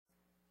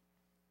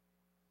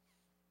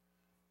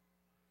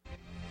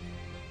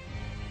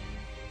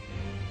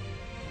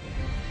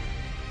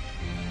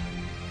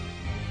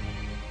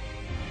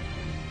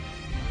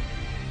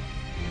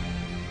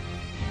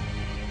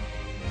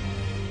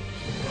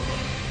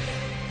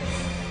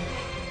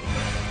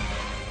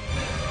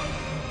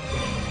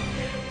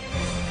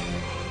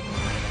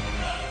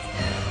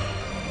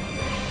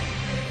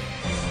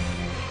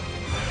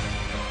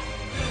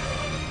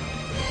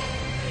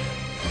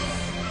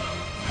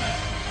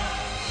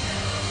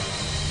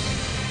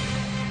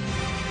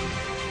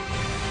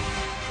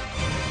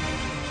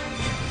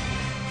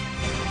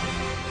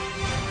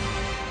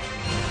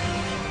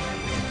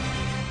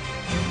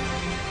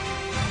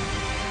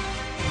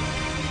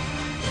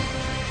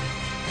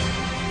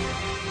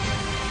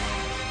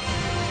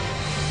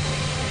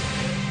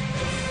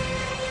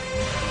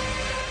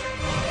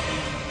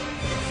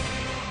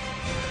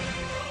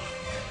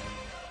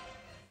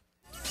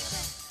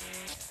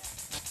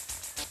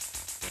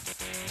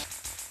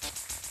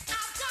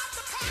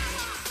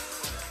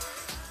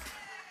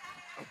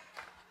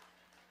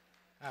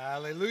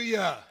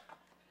Hallelujah.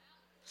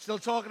 Still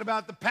talking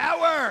about the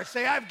power.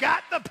 Say, I've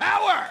got the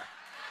power.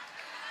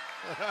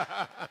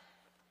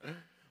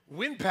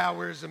 Wind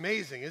power is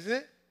amazing, isn't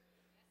it?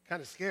 Kind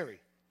of scary.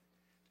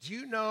 Do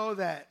you know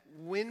that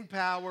wind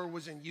power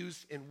was in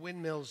use in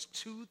windmills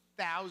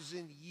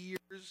 2,000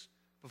 years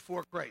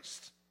before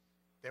Christ?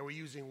 They were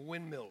using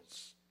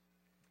windmills.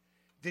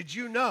 Did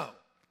you know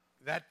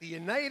that the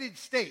United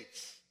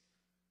States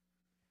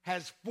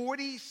has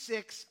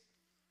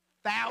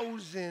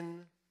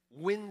 46,000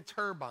 wind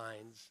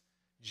turbines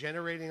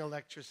generating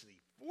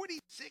electricity?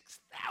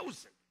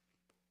 46,000.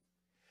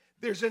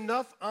 There's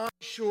enough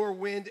onshore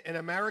wind in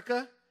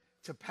America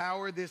to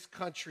power this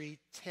country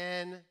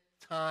 10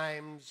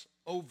 times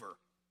over,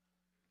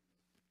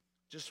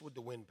 just with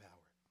the wind power.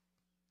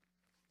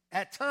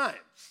 At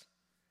times,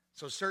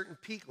 so certain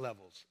peak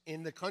levels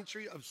in the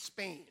country of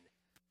Spain,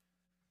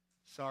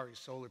 sorry,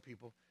 solar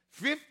people,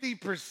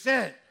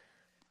 50%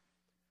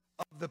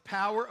 of the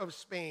power of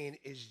Spain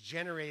is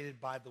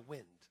generated by the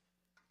wind.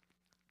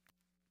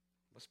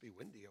 Must be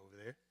windy over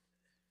there.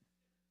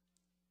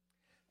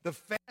 The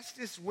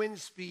fastest wind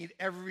speed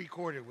ever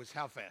recorded was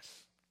how fast?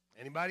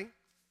 Anybody?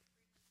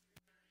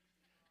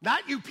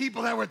 Not you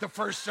people that were at the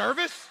first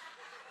service.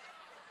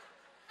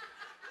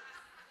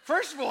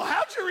 First of all,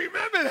 how'd you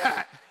remember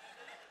that?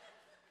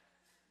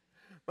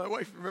 My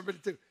wife remembered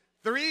it too.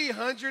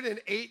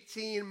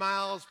 318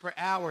 miles per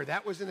hour.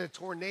 That was in a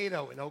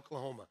tornado in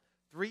Oklahoma.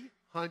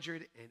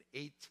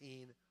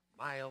 318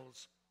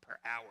 miles per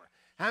hour.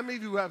 How many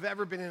of you have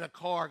ever been in a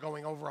car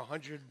going over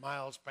 100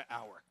 miles per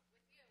hour?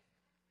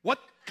 What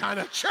kind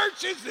of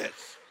church is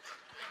this?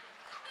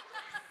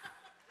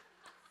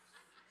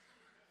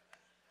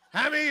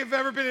 How many have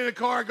ever been in a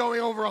car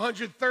going over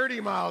 130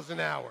 miles an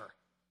hour?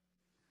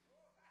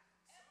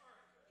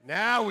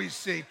 Now we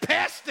see.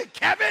 Pastor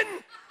Kevin.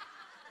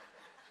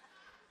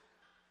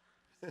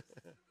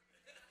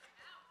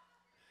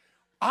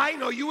 I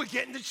know you were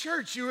getting to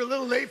church. You were a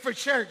little late for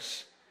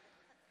church.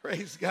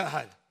 Praise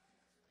God.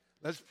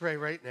 Let's pray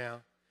right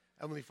now.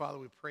 Heavenly Father,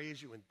 we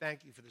praise you and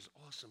thank you for this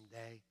awesome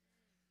day.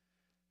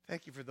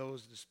 Thank you for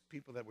those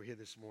people that were here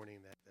this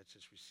morning that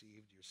just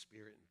received your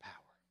spirit and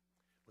power.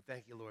 We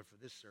thank you, Lord, for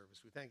this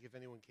service. We thank you if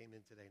anyone came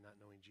in today not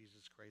knowing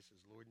Jesus Christ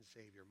as Lord and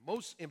Savior.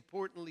 Most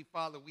importantly,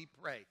 Father, we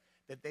pray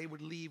that they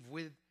would leave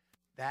with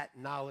that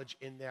knowledge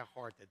in their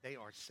heart that they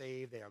are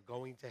saved, they are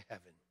going to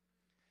heaven,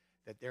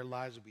 that their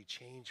lives will be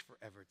changed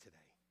forever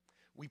today.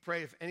 We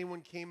pray if anyone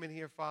came in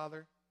here,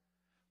 Father,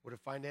 with a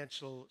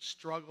financial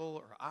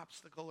struggle or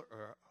obstacle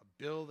or a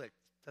bill that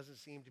doesn't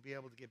seem to be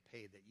able to get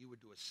paid, that you would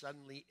do a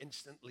suddenly,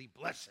 instantly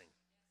blessing.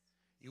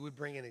 You would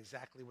bring in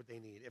exactly what they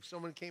need. If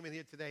someone came in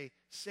here today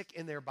sick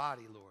in their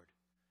body, Lord,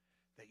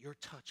 that your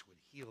touch would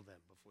heal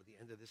them before the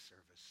end of this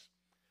service.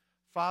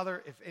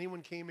 Father, if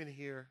anyone came in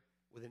here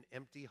with an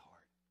empty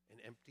heart, an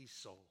empty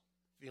soul,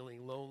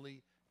 feeling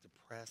lonely,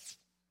 depressed,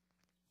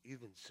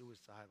 even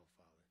suicidal,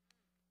 Father,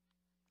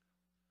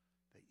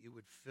 that you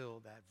would fill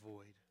that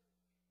void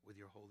with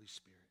your Holy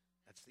Spirit.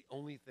 That's the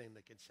only thing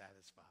that can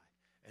satisfy,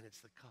 and it's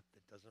the cup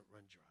that doesn't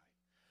run dry.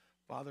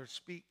 Father,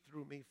 speak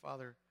through me.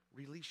 Father,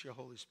 release your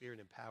Holy Spirit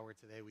and power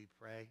today, we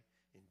pray,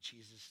 in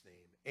Jesus'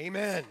 name.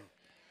 Amen.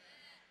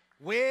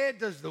 Where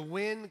does the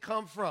wind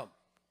come from?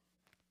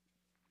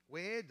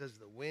 Where does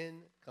the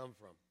wind come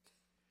from?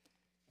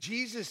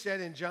 Jesus said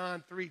in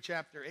John 3,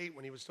 chapter 8,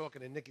 when he was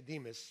talking to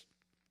Nicodemus,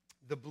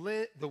 the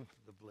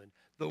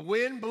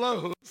wind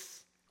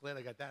blows, glad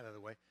I got that out of the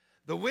way.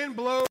 The wind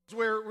blows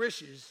where it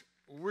wishes.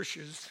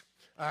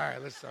 All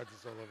right, let's start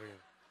this all over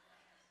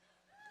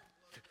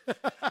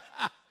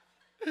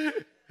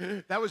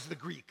again. That was the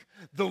Greek.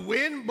 The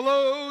wind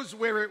blows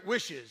where it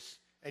wishes,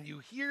 and you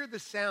hear the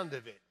sound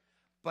of it,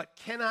 but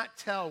cannot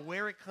tell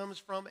where it comes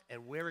from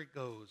and where it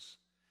goes.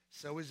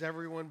 So is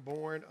everyone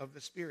born of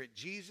the Spirit.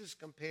 Jesus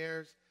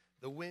compares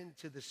the wind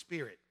to the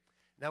Spirit.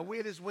 Now,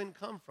 where does wind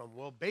come from?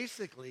 Well,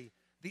 basically,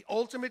 the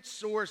ultimate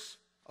source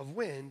of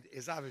wind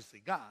is obviously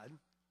God.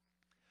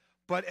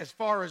 But as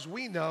far as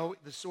we know,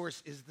 the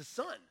source is the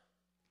sun,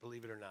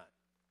 believe it or not.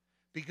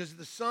 Because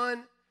the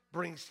sun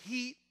brings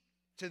heat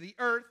to the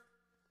earth,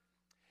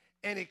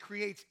 and it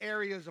creates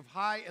areas of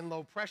high and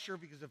low pressure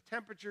because of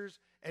temperatures.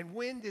 And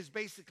wind is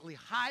basically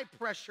high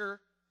pressure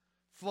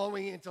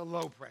flowing into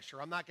low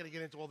pressure. I'm not going to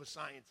get into all the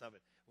science of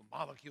it, with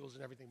molecules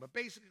and everything. But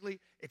basically,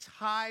 it's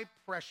high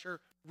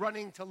pressure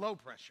running to low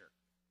pressure.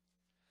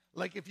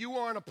 Like if you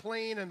were on a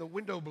plane and the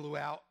window blew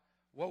out,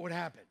 what would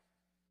happen?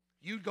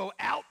 You'd go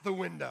out the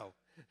window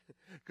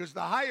because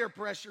the higher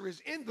pressure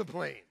is in the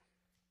plane.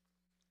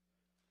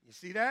 You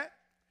see that?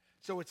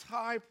 So it's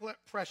high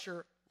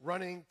pressure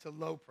running to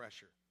low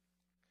pressure.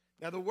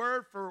 Now, the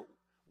word for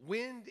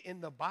wind in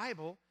the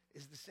Bible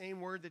is the same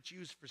word that's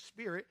used for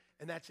spirit,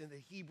 and that's in the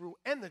Hebrew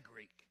and the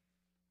Greek.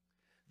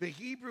 The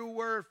Hebrew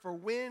word for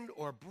wind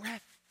or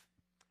breath,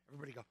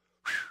 everybody go,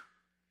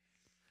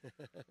 whew.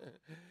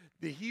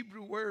 The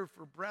Hebrew word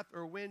for breath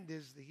or wind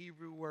is the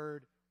Hebrew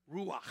word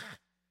ruach.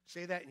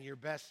 Say that in your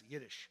best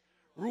Yiddish.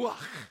 Ruach.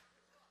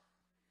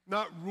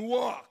 Not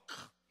ruach.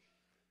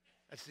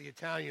 That's the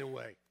Italian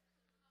way.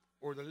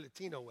 or the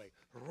Latino way,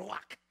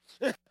 ruach.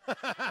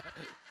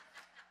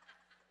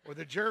 Or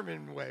the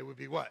German way would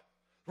be what?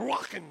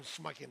 Ruachen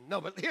schmecken.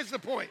 No, but here's the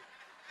point.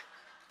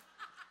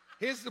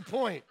 Here's the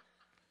point.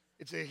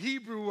 It's a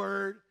Hebrew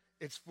word.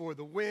 It's for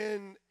the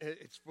wind.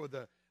 It's for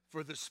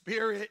the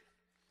spirit.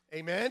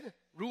 Amen?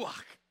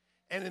 Ruach.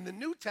 And in the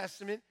New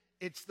Testament,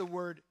 it's the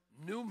word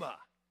pneuma.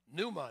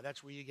 Pneuma,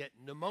 that's where you get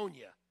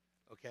pneumonia.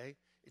 Okay?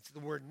 It's the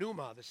word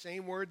pneuma, the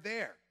same word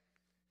there.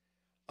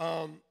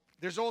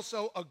 There's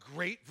also a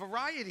great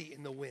variety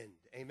in the wind.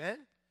 Amen?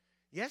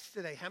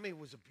 Yesterday, it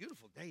was a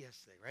beautiful day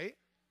yesterday, right?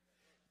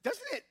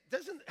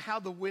 Doesn't how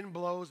the wind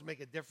blows make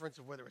a difference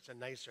of whether it's a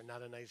nice or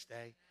not a nice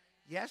day?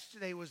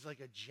 Yesterday was like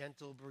a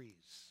gentle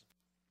breeze.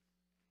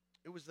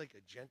 It was like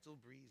a gentle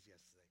breeze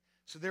yesterday.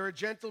 So there are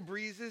gentle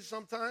breezes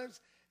sometimes,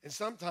 and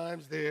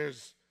sometimes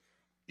there's,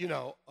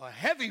 a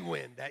heavy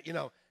wind that,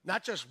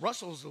 not just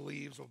rustles the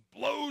leaves or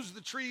blows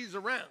the trees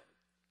around.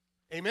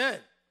 Amen.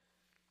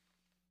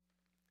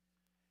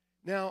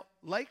 Now,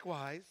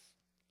 likewise,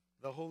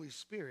 the Holy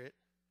Spirit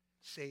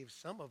saves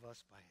some of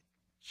us by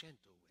a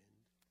gentle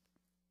wind.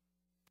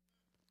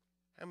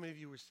 How many of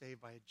you were saved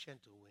by a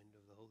gentle wind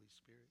of the Holy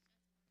Spirit?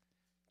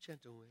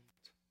 Gentle wind.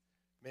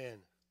 Man,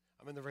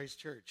 I'm in the Race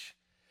Church.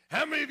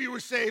 How many of you were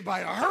saved by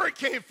a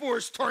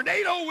hurricane-force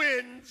tornado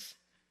winds?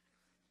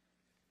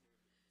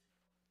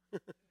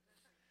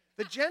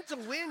 The gentle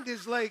wind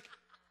is like,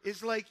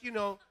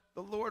 the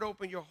Lord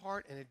opened your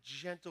heart and a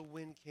gentle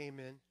wind came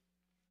in.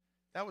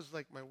 That was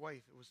like my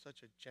wife. It was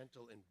such a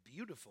gentle and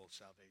beautiful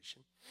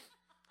salvation.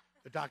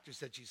 The doctor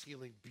said she's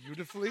healing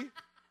beautifully.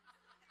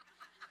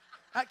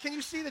 Can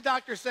you see the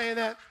doctor saying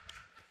that?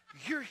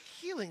 You're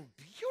healing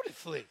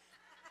beautifully.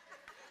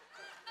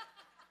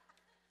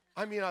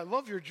 I mean, I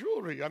love your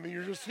jewelry. I mean,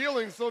 you're just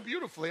healing so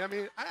beautifully. I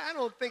mean, I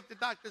don't think the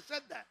doctor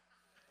said that.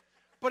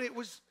 But it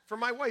was, for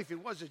my wife,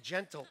 it was a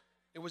gentle.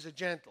 It was a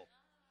gentle.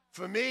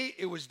 For me,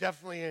 it was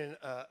definitely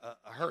a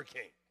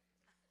hurricane.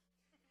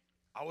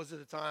 I was at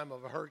a time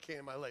of a hurricane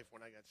in my life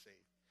when I got saved.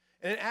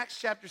 And in Acts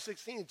chapter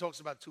 16, it talks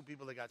about two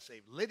people that got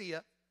saved.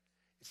 Lydia,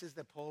 it says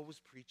that Paul was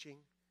preaching,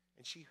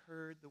 and she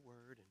heard the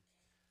word, and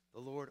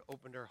the Lord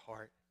opened her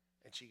heart,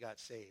 and she got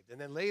saved. And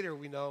then later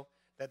we know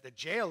that the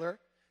jailer,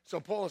 so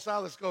Paul and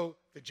Silas go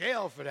to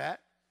jail for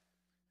that.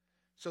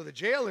 So the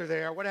jailer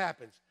there, what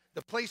happens?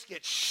 The place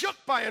gets shook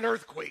by an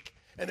earthquake,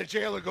 and the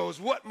jailer goes,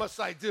 what must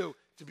I do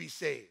to be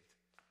saved?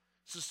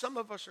 So some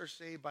of us are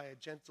saved by a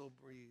gentle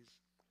breeze,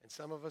 and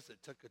some of us,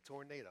 it took a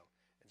tornado.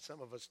 And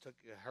some of us took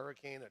a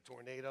hurricane, a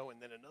tornado, and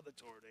then another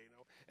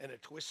tornado, and a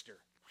twister.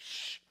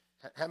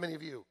 How many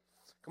of you?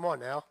 Come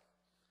on now.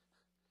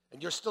 And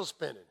you're still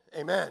spinning.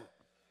 Amen.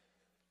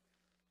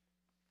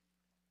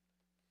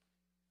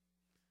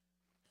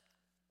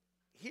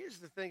 Here's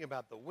the thing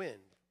about the wind.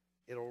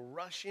 It'll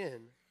rush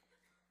in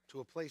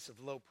to a place of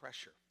low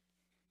pressure.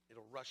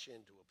 It'll rush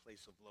into a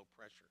place of low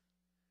pressure.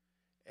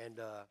 And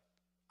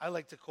I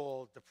like to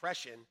call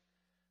depression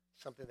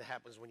something that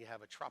happens when you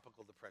have a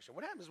tropical depression.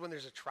 What happens when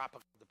there's a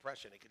tropical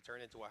depression? It can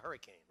turn into a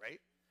hurricane, right?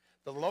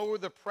 The lower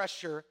the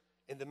pressure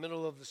in the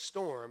middle of the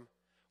storm,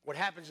 what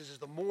happens is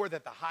the more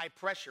that the high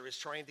pressure is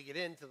trying to get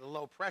into the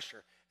low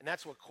pressure, and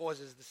that's what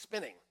causes the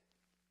spinning.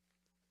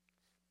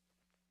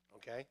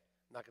 Okay?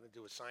 I'm not going to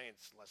do a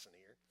science lesson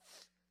here.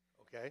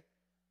 Okay?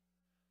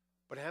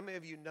 But how many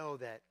of you know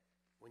that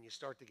when you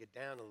start to get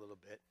down a little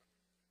bit,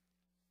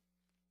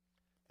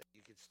 that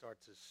you could start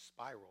to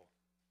spiral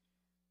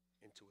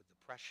into a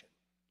depression?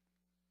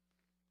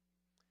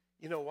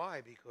 You know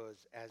why?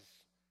 Because as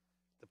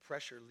the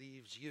pressure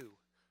leaves you,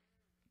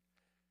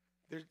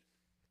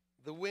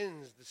 the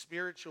winds, the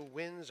spiritual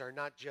winds are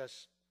not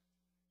just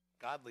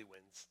godly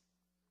winds.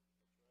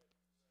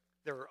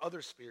 There are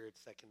other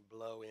spirits that can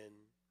blow in.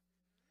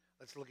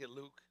 Let's look at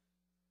Luke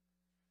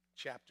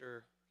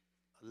chapter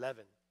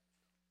 11.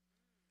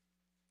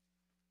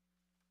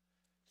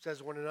 It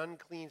says, when an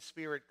unclean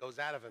spirit goes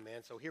out of a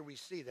man, so here we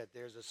see that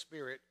there's a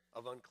spirit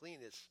of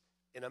uncleanness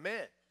in a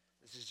man.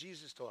 This is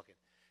Jesus talking.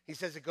 He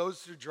says it goes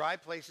through dry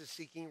places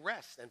seeking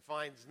rest and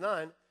finds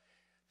none.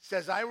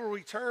 Says, I will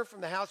return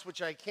from the house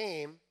which I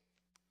came.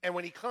 And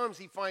when he comes,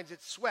 he finds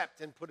it swept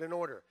and put in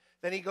order.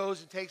 Then he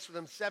goes and takes with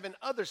him 7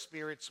 other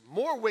spirits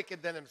more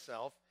wicked than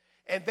himself.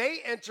 And they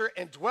enter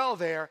and dwell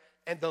there.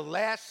 And the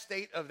last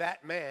state of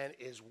that man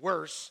is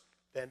worse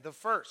than the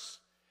first.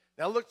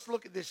 Now let's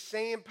look at this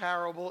same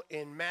parable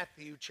in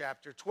Matthew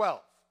chapter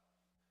 12.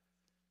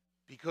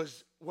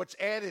 Because what's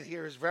added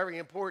here is very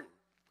important.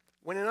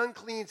 When an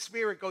unclean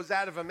spirit goes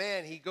out of a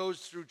man, he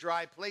goes through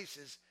dry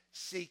places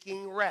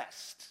seeking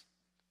rest.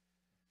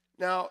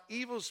 Now,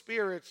 evil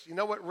spirits, you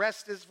know what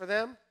rest is for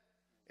them?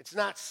 It's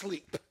not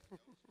sleep.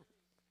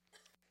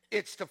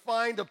 It's to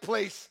find a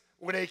place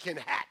where they can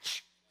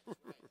hatch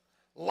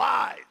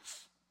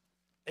lies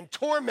and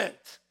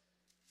torment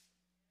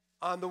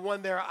on the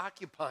one they're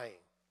occupying.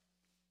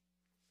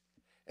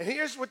 And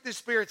here's what this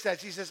spirit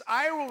says. He says,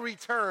 I will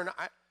return,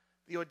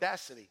 the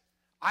audacity,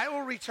 I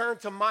will return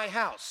to my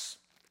house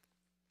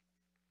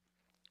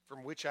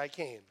from which I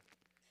came.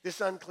 This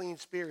unclean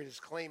spirit is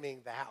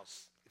claiming the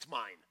house. It's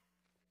mine.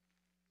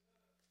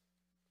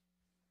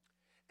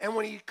 And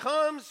when he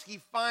comes,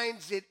 he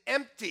finds it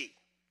empty.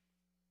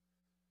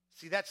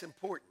 See, that's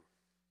important.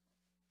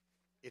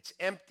 It's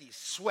empty,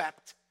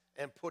 swept,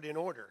 and put in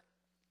order.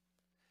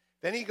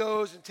 Then he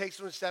goes and takes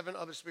from 7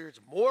 other spirits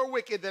more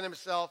wicked than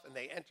himself, and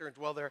they enter and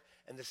dwell there.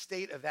 And the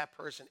state of that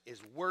person is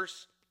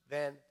worse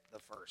than the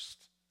first.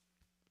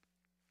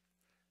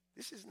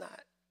 This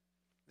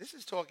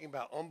is talking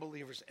about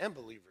unbelievers and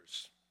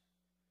believers.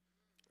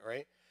 All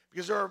right?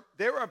 Because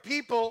there are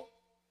people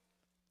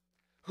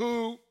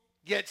who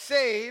get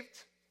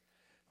saved,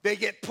 they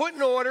get put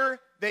in order,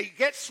 they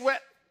get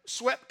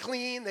swept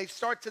clean, they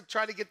start to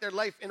try to get their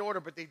life in order,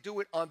 but they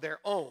do it on their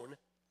own,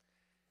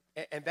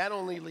 and that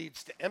only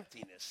leads to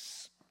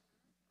emptiness.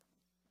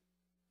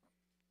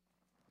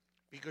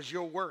 Because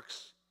your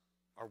works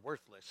are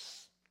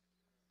worthless.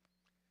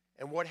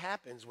 And what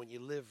happens when you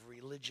live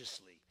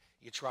religiously?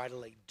 You try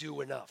to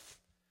do enough.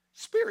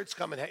 Spirit's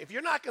coming. If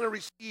you're not going to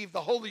receive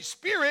the Holy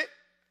Spirit,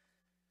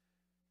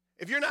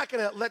 if you're not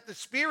going to let the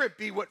Spirit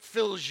be what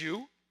fills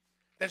you,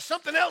 then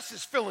something else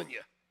is filling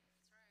you.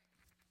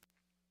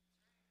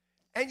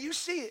 And you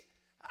see it.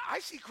 I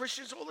see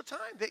Christians all the time.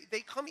 They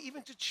come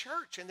even to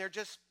church, and they're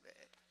just,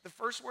 the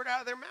first word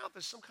out of their mouth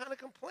is some kind of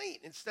complaint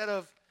instead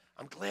of,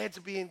 I'm glad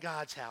to be in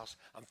God's house.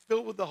 I'm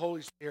filled with the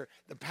Holy Spirit.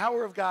 The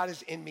power of God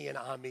is in me and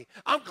on me.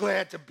 I'm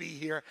glad to be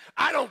here.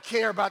 I don't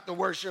care about the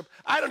worship.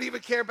 I don't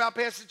even care about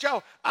Pastor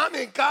Joe. I'm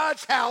in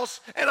God's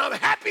house, and I'm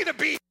happy to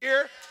be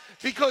here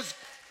because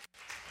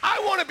I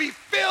want to be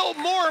filled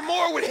more and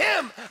more with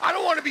him. I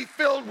don't want to be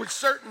filled with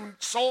certain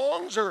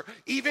songs or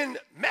even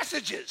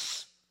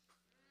messages.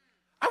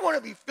 I want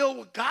to be filled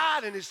with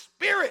God and his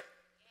Spirit.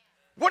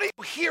 What are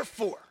you here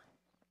for?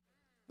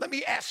 Let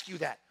me ask you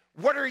that.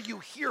 What are you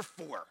here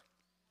for?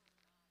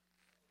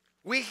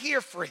 We're here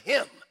for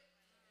him.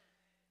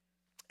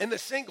 In the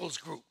singles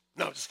group.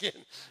 No, just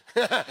kidding.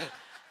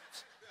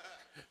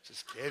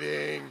 Just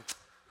kidding.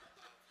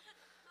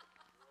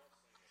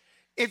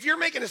 If you're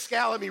making a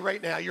scowl at me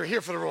right now, you're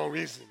here for the wrong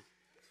reason.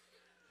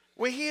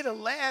 We're here to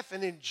laugh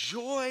and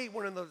enjoy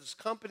one another's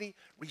company,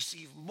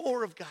 receive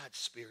more of God's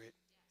Spirit.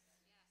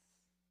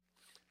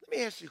 Let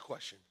me ask you a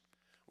question.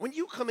 When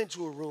you come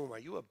into a room, are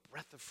you a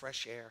breath of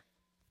fresh air?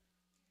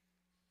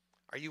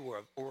 Are you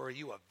a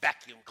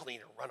vacuum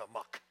cleaner run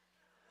amok?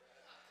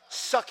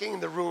 Sucking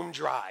the room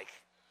dry.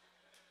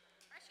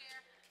 Fresh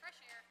air.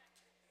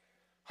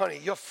 Honey,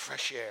 you're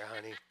fresh air,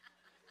 honey.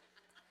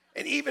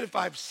 And even if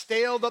I've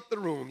staled up the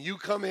room, you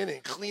come in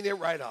and clean it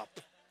right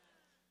up.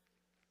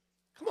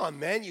 Come on,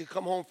 men, you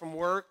come home from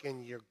work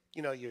and you're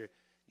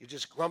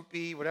just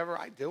grumpy, whatever.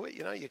 I do it,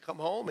 you come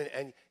home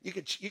and you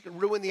can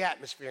ruin the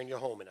atmosphere in your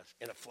home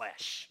in a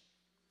flash.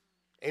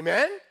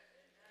 Amen?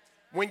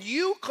 When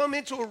you come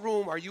into a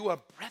room, are you a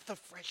breath of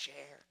fresh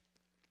air?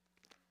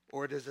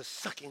 Or does a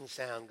sucking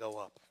sound go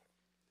up?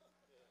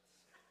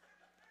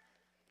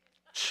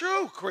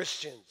 True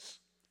Christians.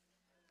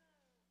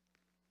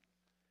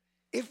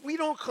 If we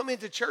don't come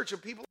into church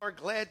and people aren't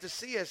glad to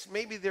see us,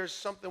 maybe there's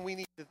something we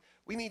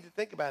need to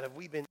think about. Have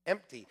we been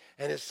empty?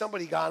 And has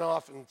somebody gone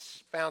off and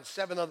found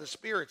 7 other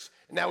spirits,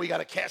 and now we got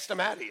to cast them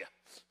out of you?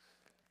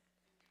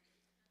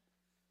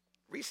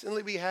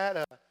 Recently we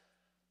had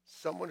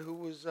someone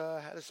who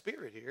had a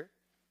spirit here,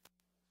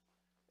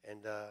 and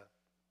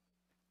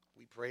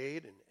we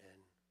prayed,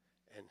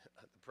 and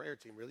the prayer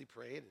team really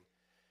prayed,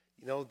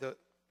 and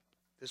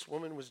this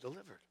woman was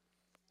delivered.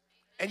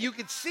 And you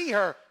could see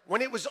her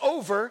when it was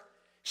over.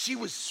 She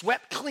was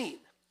swept clean.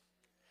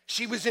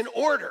 She was in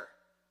order.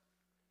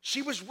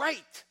 She was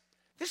right.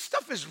 This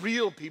stuff is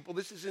real, people.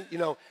 This isn't,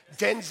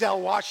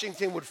 Denzel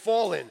Washington would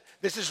fall in.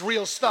 This is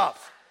real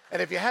stuff.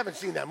 And if you haven't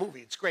seen that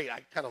movie, it's great. I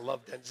kind of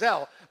love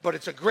Denzel, but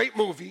it's a great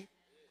movie.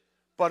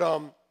 But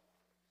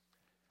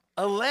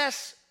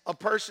unless a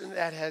person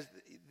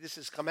this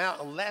has come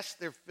out, unless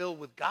they're filled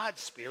with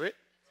God's Spirit,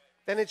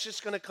 then it's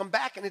just going to come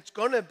back and it's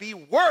going to be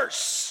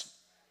worse.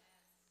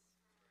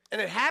 And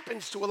it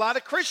happens to a lot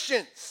of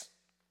Christians.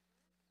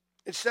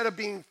 Instead of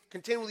being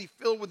continually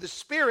filled with the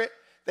Spirit,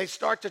 they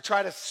start to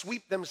try to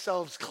sweep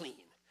themselves clean.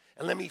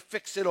 And let me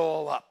fix it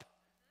all up.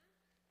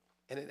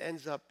 And it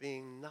ends up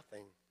being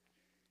nothing.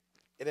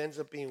 It ends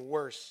up being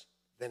worse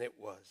than it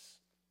was.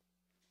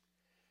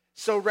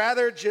 So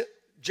rather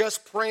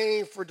just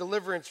praying for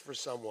deliverance for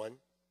someone,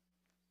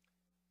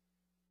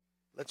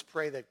 let's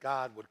pray that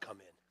God would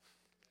come in.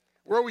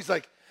 We're always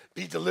like,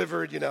 be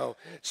delivered,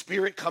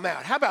 Spirit come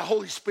out. How about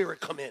Holy Spirit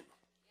come in?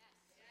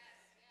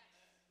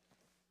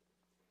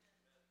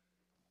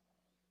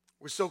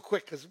 We're so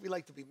quick because we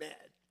like to be mad.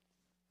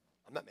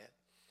 I'm not mad.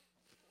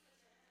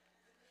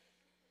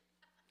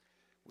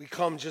 We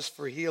come just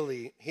for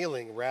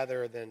healing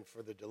rather than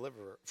for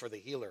the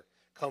healer.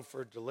 Come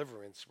for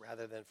deliverance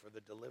rather than for the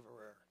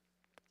deliverer.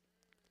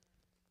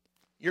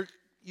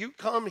 You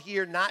come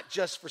here not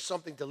just for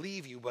something to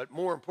leave you, but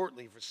more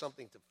importantly, for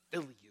something to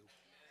fill you.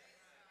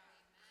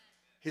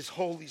 His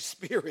Holy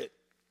Spirit.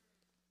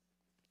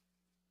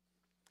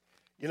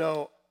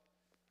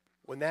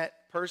 When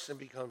that person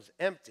becomes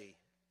empty,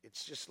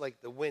 it's just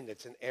like the wind.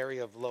 It's an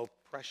area of low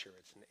pressure.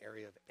 It's an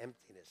area of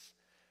emptiness.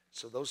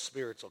 So those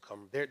spirits will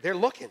come. They're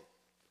looking.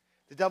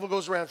 The devil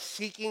goes around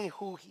seeking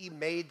who he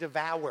may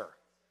devour.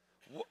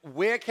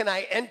 Where can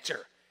I enter?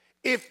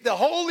 If the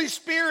Holy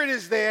Spirit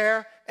is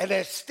there and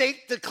has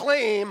staked a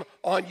claim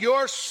on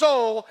your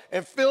soul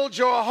and filled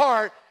your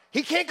heart,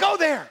 he can't go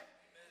there.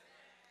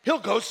 He'll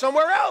go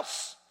somewhere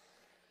else.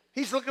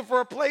 He's looking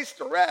for a place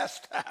to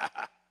rest.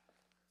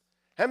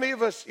 How many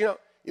of us,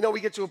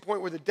 we get to a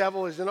point where the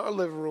devil is in our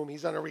living room.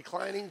 He's on a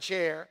reclining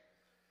chair,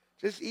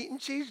 just eating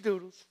cheese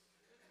doodles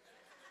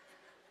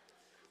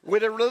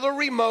with a little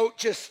remote,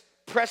 just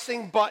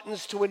pressing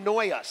buttons to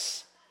annoy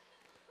us.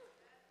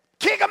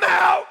 Kick him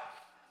out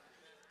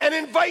and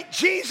invite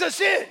Jesus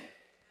in.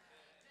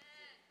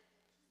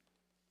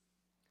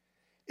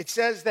 It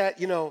says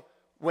that,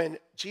 when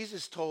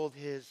Jesus told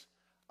his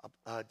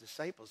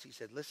disciples, he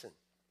said, listen,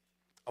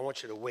 I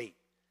want you to wait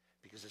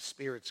because the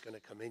Spirit's going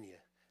to come in you.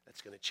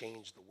 That's going to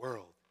change the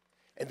world.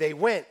 And they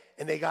went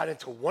and they got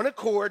into one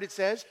accord, it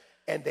says,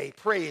 and they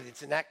prayed.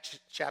 It's in Acts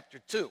chapter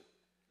 2.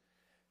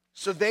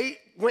 So they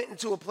went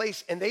into a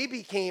place and they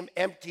became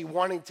empty,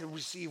 wanting to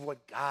receive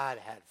what God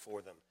had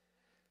for them.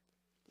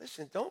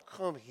 Listen, don't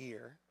come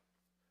here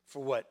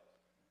for what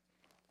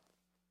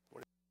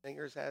one of the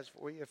singers has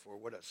for you, for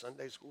what a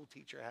Sunday school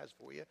teacher has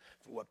for you,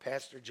 for what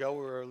Pastor Joe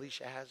or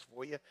Alicia has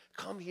for you.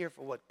 Come here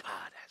for what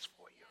God has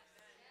for you.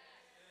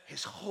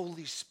 His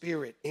Holy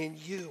Spirit in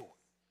you.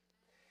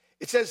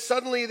 It says,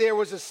 suddenly there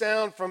was a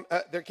sound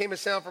there came a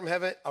sound from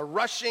heaven, a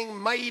rushing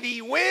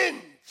mighty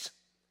wind.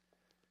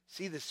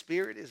 See, the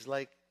Spirit is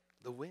like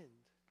the wind.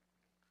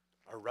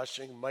 A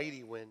rushing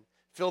mighty wind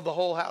filled the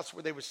whole house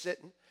where they were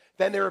sitting.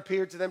 Then there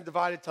appeared to them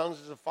divided tongues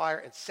as of fire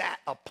and sat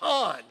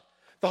upon.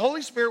 The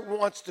Holy Spirit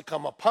wants to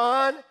come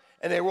upon,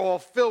 and they were all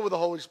filled with the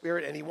Holy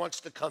Spirit, and he wants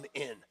to come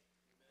in.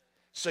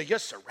 So you're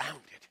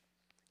surrounded.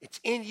 It's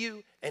in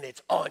you, and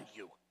it's on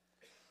you.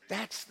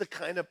 That's the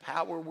kind of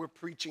power we're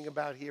preaching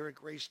about here at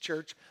Grace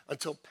Church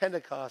until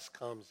Pentecost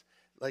comes,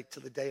 like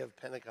till the day of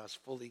Pentecost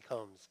fully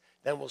comes.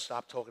 Then we'll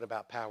stop talking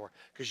about power.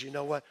 Because you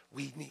know what?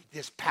 We need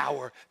this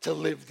power to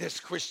live this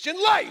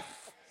Christian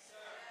life.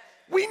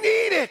 We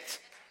need it.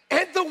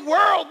 And the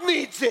world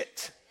needs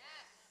it.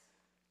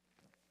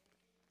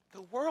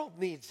 The world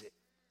needs it.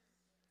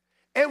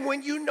 And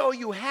when you know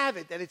you have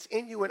it, that it's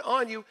in you and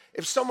on you,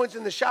 if someone's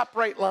in the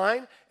ShopRite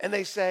line and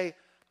they say,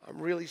 I'm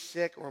really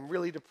sick or I'm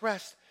really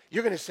depressed,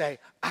 you're going to say,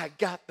 I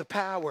got the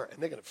power.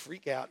 And they're going to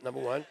freak out,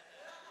 number one.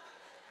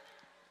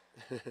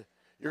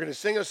 You're going to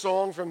sing a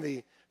song from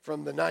the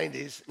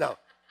 90s. No.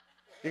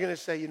 You're going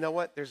to say, you know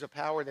what? There's a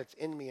power that's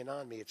in me and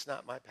on me. It's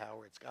not my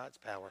power. It's God's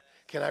power.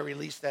 Can I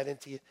release that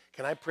into you?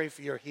 Can I pray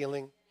for your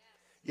healing?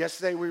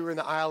 Yesterday we were in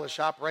the aisle of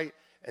ShopRite,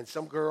 and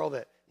some girl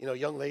that,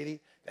 young lady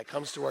that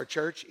comes to our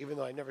church, even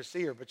though I never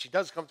see her, but she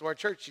does come to our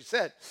church, she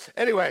said.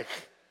 Anyway,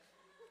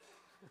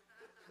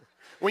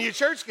 when your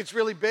church gets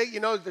really big,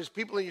 there's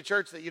people in your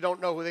church that you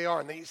don't know who they are,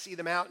 and then you see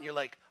them out, and you're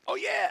like, oh,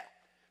 yeah.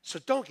 So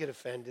don't get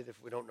offended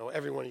if we don't know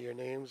every one of your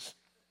names.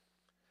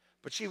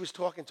 But she was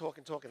talking,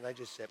 and I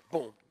just said,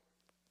 boom.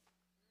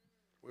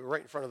 We were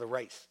right in front of the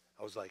rice.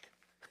 I was like,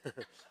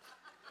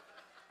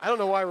 I don't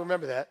know why I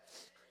remember that.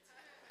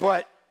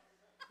 But,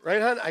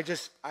 right, hon? I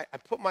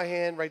put my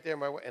hand right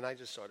there, and I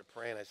just started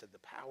praying. I said, the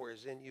power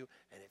is in you,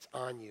 and it's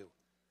on you.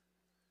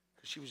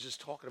 Because she was just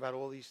talking about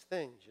all these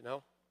things,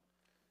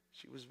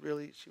 She was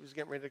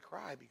getting ready to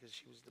cry because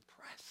she was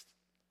depressed.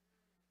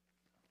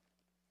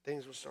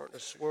 Things were starting to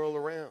swirl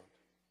around.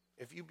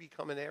 If you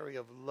become an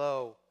area of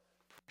low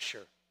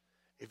pressure,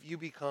 if you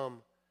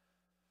become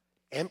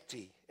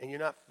empty and you're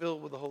not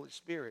filled with the Holy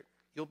Spirit,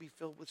 you'll be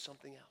filled with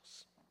something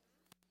else.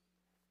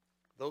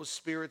 Those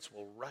spirits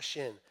will rush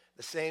in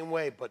the same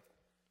way. But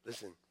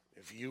listen,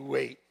 if you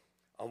wait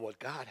on what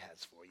God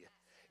has for you,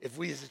 if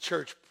we as a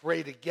church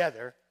pray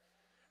together,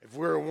 if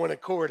we're in one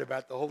accord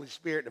about the Holy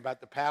Spirit and about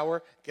the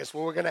power, guess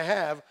what we're going to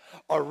have?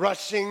 A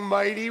rushing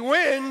mighty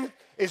wind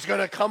is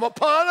going to come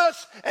upon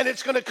us, and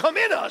it's going to come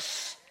in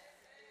us.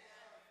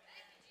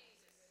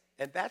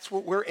 And that's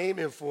what we're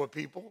aiming for,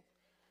 people.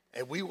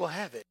 And we will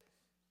have it.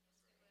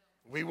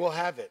 We will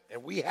have it,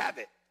 and we have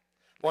it.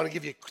 I want to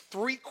give you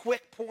 3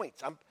 quick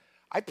points.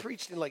 I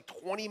preached in like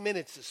 20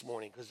 minutes this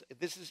morning because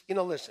this is,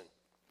 listen.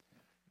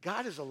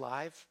 God is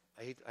alive.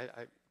 I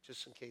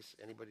just in case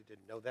anybody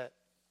didn't know that.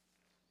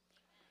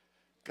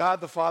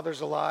 God the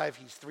Father's alive.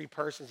 He's 3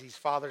 persons. He's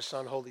Father,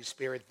 Son, Holy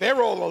Spirit.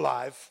 They're all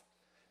alive.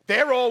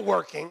 They're all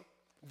working.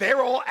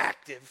 They're all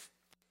active.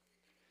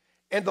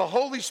 And the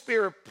Holy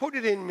Spirit put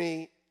it in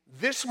me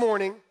this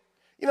morning.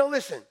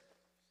 Listen,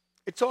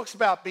 it talks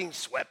about being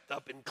swept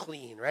up and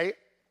clean, right?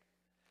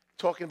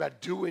 Talking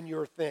about doing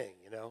your thing,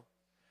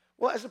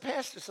 Well, as a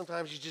pastor,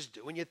 sometimes you're just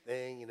doing your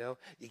thing,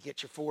 You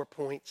get your 4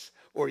 points,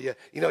 or you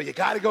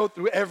got to go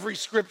through every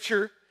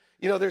scripture.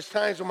 There's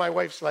times when my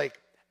wife's like,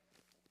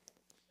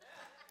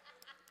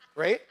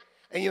 right?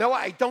 And you know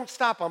what? I don't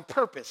stop on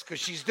purpose because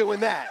she's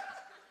doing that.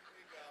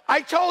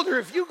 I told her,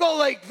 if you go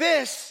like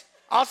this,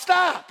 I'll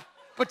stop.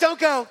 But don't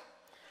go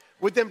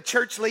with them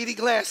church lady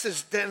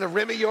glasses down the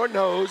rim of your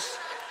nose.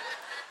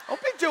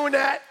 Don't be doing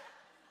that.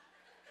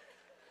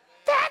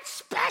 that's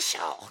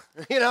special.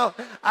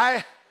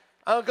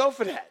 I'll go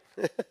for that.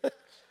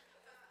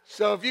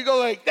 So if you go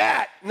like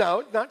that,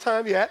 no, not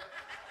time yet.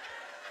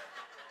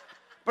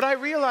 But I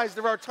realize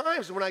there are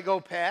times when I go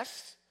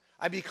past,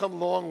 I become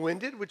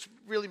long-winded, which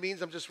really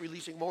means I'm just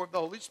releasing more of the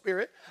Holy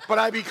Spirit. But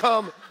I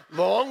become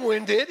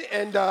long-winded,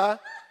 and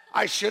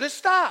I should have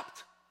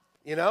stopped,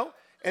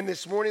 And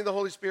this morning, the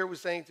Holy Spirit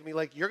was saying to me,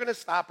 like, you're going to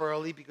stop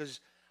early because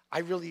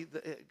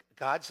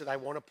God said, I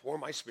want to pour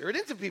my Spirit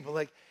into people.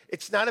 Like,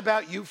 it's not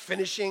about you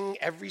finishing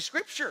every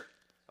scripture,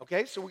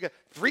 okay? So we got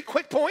 3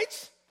 quick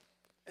points,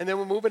 and then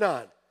we're moving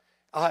on.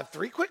 I'll have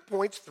 3 quick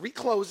points, 3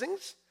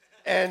 closings,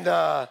 and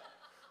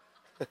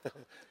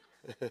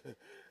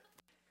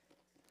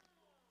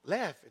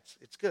laugh.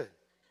 It's good.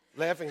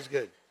 Laughing's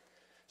good.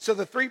 So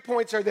the 3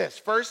 points are this.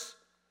 First,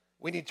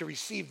 we need to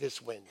receive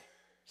this wind.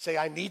 Say,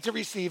 I need to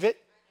receive it.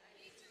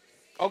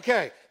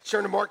 Okay,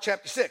 turn to Mark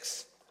chapter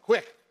 6.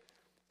 Quick.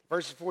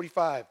 Verses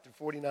 45 through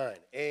 49.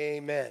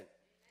 Amen.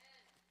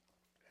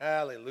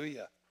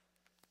 Hallelujah.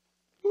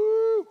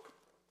 Woo.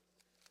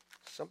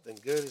 Something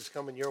good is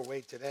coming your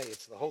way today.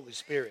 It's the Holy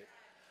Spirit.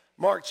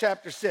 Mark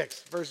chapter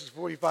 6, verses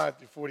 45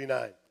 through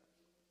 49.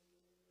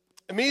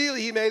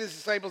 Immediately he made his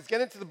disciples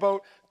get into the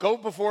boat, go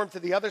before him to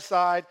the other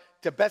side,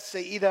 to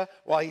Bethsaida,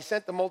 while he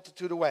sent the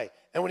multitude away.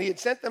 And when he had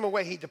sent them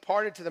away, he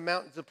departed to the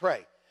mountains to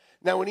pray.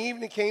 Now when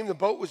evening came, the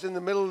boat was in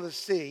the middle of the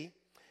sea,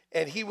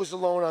 and he was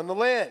alone on the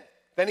land.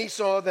 Then he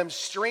saw them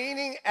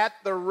straining at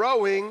the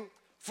rowing,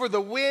 for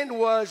the wind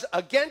was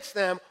against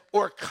them,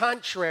 or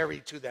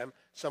contrary to them.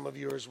 Some of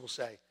yours will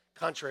say,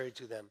 contrary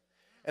to them.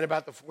 And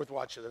about the 4th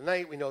watch of the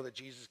night, we know that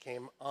Jesus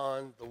came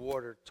on the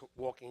water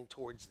walking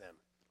towards them.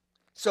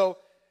 So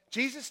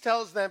Jesus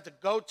tells them to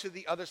go to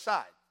the other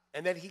side,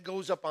 and then he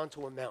goes up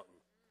onto a mountain.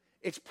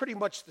 It's pretty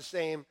much the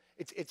same.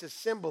 It's a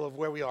symbol of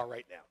where we are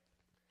right now.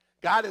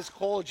 God has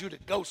called you to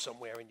go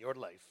somewhere in your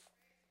life.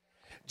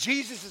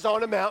 Jesus is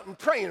on a mountain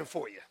praying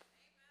for you.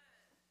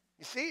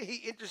 You see,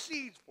 he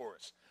intercedes for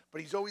us, but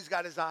he's always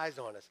got his eyes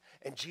on us.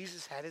 And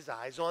Jesus had his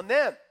eyes on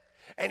them.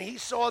 And he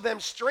saw them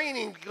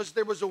straining because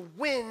there was a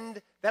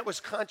wind that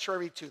was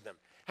contrary to them.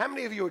 How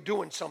many of you are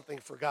doing something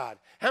for God?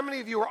 How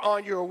many of you are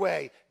on your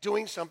way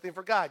doing something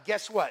for God?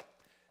 Guess what?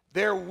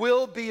 There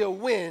will be a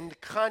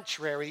wind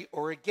contrary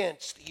or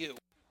against you.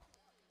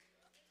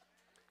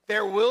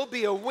 There will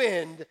be a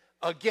wind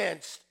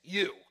against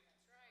you.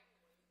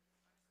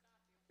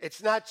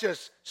 It's not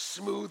just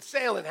smooth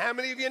sailing. How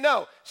many of you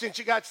know since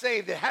you got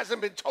saved, it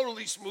hasn't been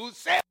totally smooth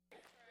sailing?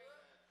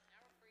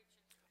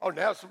 Oh,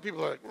 now some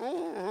people are like,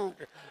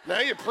 now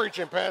you're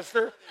preaching,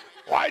 Pastor.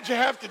 Why'd you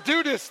have to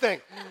do this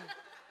thing?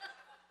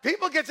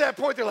 People get to that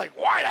point, they're like,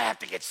 why'd I have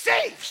to get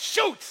saved?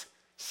 Shoot,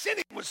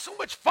 sinning was so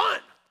much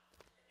fun.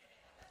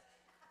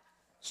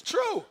 It's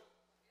true.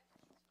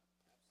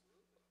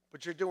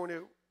 But you're doing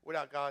it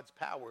without God's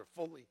power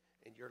fully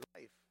in your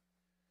life.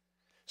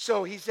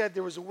 So he said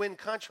there was a wind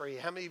contrary.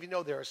 How many of you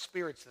know there are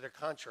spirits that are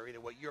contrary to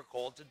what you're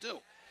called to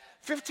do?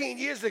 15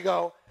 years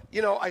ago,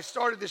 I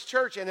started this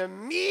church, and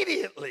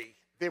immediately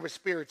there were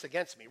spirits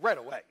against me right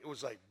away. It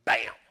was like,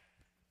 bam.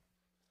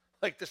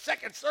 Like the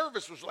second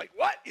service was like,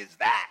 what is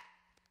that?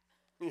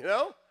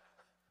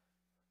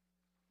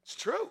 It's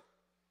true.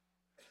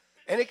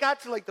 And it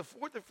got to like the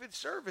 4th or 5th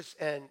service,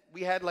 and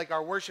we had like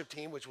our worship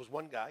team, which was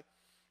one guy.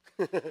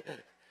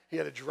 He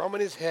had a drum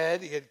in his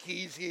head. He had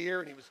keys here,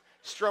 and he was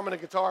strumming a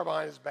guitar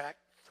behind his back.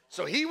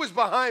 So he was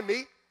behind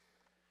me.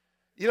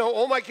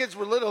 All my kids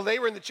were little. They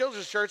were in the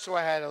children's church, so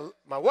I had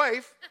my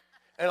wife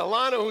and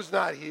Alana, who's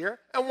not here,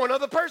 and one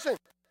other person.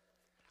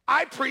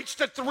 I preached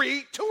to 2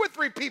 or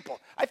 3 people.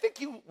 I think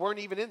you weren't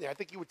even in there. I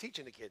think you were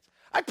teaching the kids.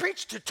 I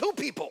preached to 2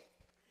 people.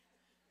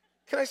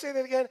 Can I say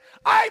that again?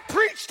 I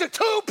preached to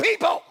 2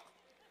 people.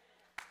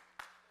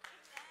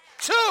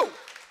 2.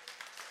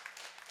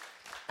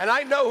 And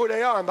I know who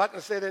they are. I'm not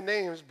going to say their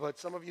names, but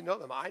some of you know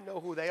them. I know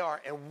who they are.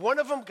 And one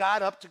of them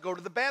got up to go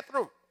to the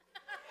bathroom.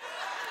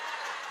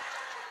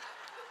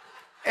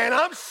 And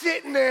I'm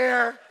sitting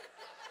there.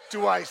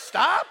 Do I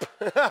stop?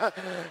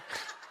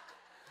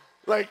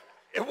 Like,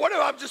 what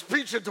if I'm just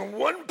preaching to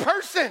one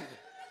person?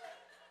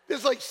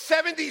 There's like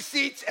 70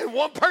 seats and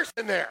one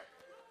person there.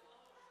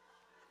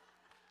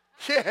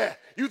 Yeah,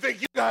 you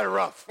think you got it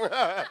rough.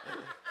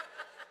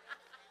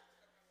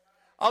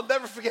 I'll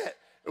never forget.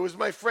 It was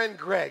my friend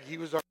Greg. He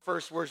was our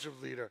first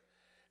worship leader.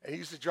 And he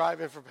used to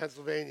drive in from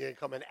Pennsylvania and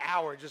come an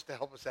hour just to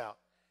help us out.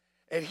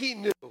 And he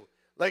knew.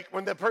 Like,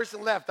 when the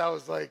person left, I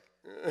was like,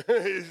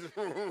 could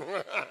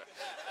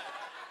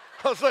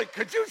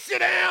you sit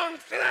down?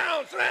 Sit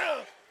down, sit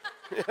down.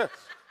 Yeah.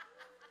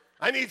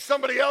 I need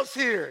somebody else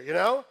here,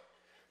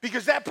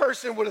 Because that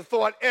person would have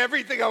thought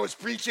everything I was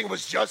preaching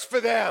was just for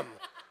them,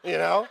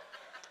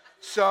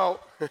 So,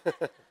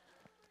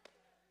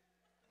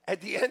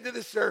 at the end of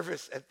the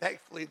service, and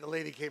thankfully the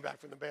lady came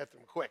back from the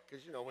bathroom quick,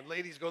 because, when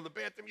ladies go to the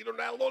bathroom, you don't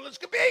know how long this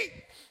could be.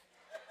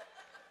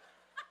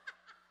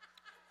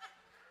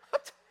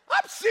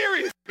 I'm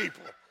serious,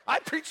 people. I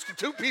preached to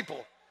 2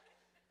 people.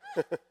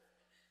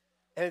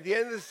 And at the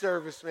end of the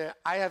service, man,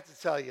 I have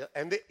to tell you,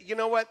 and you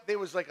know what? There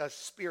was like a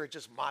spirit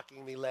just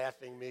mocking me,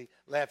 laughing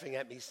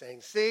at me,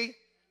 saying, see,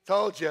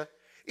 told you.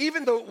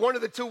 Even though one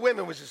of the two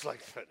women was just like,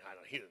 I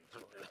don't,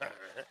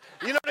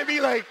 you know what I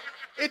mean? Like,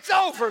 it's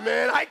over,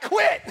 man. I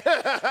quit.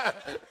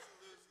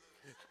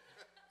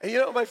 And you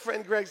know what my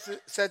friend Greg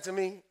said to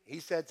me? He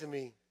said to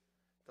me,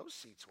 those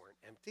seats weren't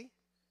empty.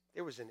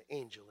 There was an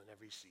angel in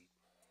every seat.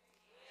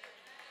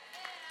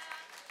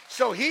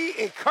 So he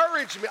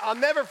encouraged me. I'll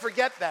never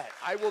forget that.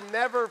 I will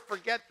never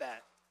forget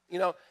that. You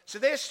know, so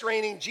they're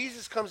straining.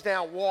 Jesus comes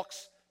down,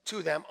 walks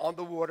to them on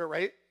the water,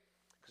 right?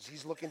 Because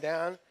he's looking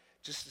down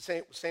just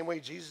the same way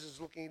Jesus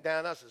is looking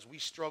down at us as we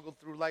struggle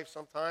through life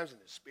sometimes and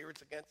the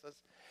spirit's against us.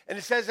 And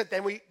it says that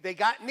then they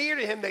got near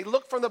to him. They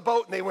looked from the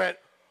boat and they went,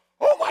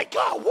 oh, my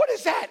God, what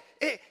is that?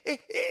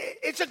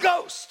 It's a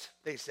ghost,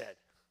 they said.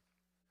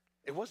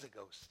 It was a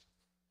ghost.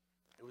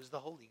 It was the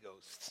Holy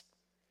Ghost.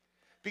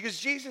 Because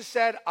Jesus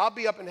said, I'll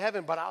be up in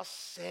heaven, but I'll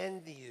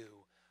send you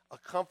a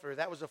comforter.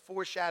 That was a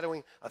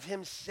foreshadowing of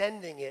him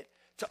sending it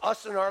to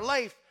us in our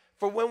life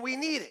for when we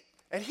need it.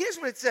 And here's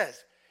what it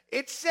says.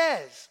 It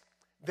says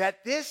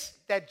that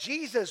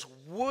Jesus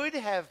would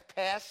have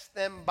passed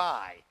them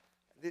by.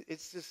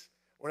 It's just,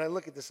 when I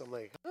look at this, I'm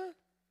like,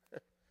 huh?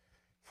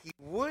 He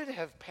would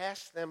have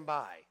passed them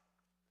by.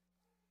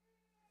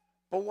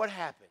 But what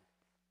happened?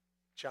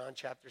 John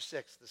chapter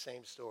 6, the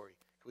same story.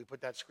 Can we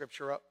put that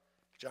scripture up?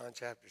 John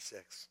chapter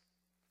 6.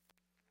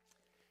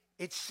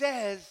 It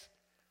says,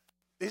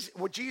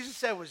 what Jesus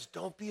said was,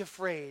 don't be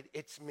afraid,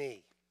 it's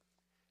me.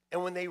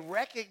 And when they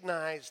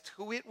recognized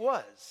who it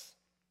was,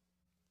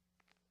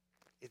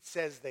 it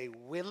says they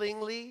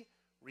willingly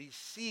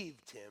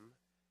received him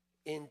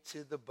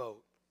into the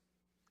boat.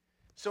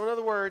 So in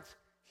other words,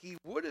 he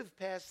would have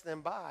passed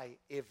them by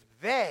if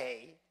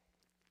they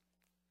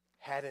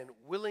hadn't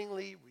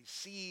willingly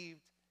received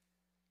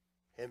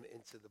him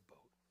into the boat.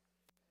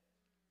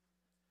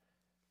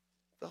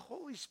 The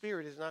Holy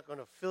Spirit is not going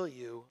to fill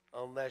you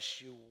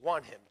unless you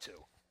want him to.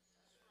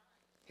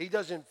 He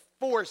doesn't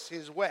force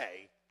his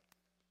way.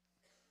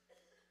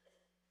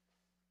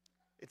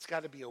 It's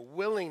got to be a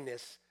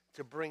willingness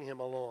to bring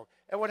him along.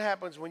 And what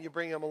happens when you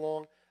bring him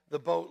along? The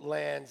boat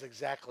lands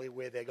exactly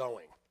where they're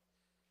going.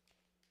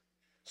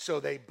 So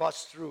they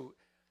bust through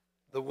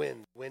the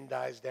wind. Wind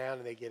dies down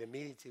and they get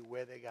immediately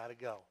where they got to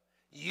go.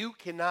 You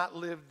cannot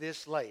live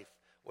this life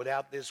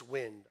without this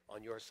wind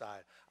on your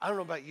side. I don't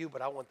know about you,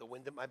 but I want the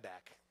wind at my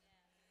back.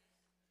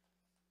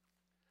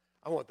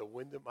 I want the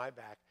wind at my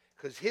back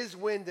because his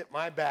wind at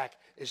my back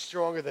is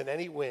stronger than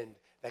any wind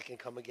that can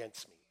come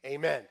against me.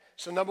 Amen.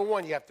 So number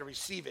one, you have to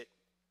receive it.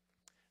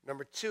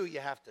 Number two, you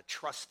have to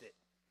trust it.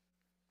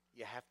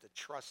 You have to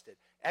trust it.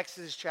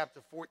 Exodus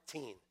chapter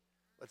 14.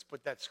 Let's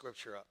put that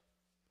scripture up.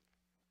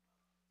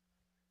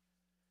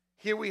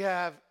 Here we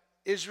have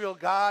Israel.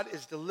 God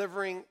is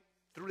delivering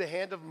through the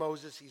hand of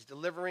Moses. He's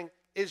delivering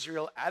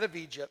Israel out of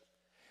Egypt.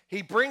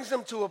 He brings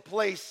them to a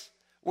place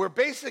where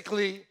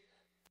basically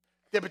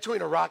they're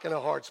between a rock and a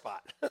hard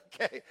spot.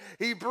 Okay?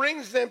 He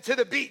brings them to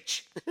the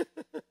beach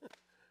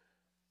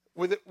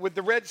with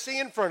the Red Sea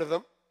in front of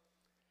them.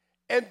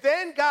 And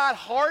then God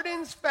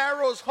hardens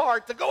Pharaoh's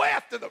heart to go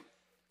after them.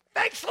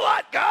 Thanks a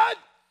lot, God.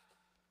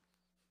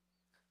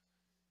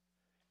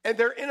 And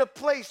they're in a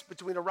place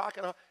between a rock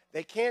and a,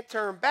 they can't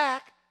turn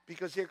back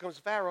because here comes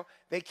Pharaoh.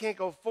 They can't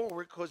go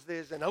forward because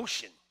there's an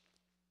ocean.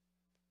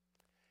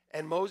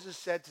 And Moses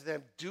said to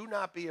them, do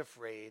not be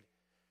afraid.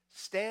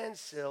 Stand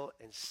still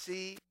and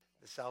see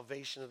the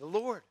salvation of the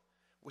Lord,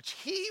 which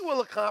he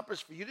will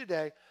accomplish for you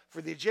today.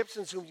 For the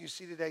Egyptians whom you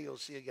see today, you'll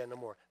see again no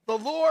more. The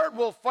Lord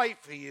will fight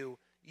for you.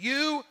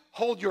 You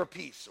hold your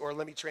peace. Or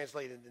let me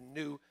translate it in the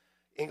New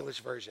English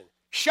version.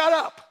 Shut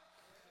up.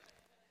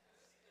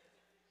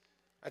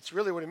 That's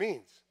really what it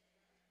means.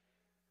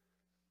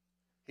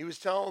 He was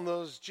telling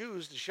those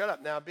Jews to shut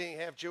up. Now, being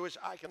half Jewish,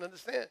 I can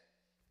understand.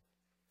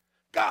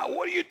 God,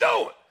 what are you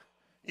doing?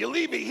 You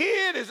leave me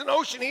here. There's an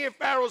ocean here.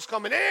 Pharaoh's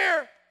coming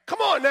there. Come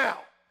on now.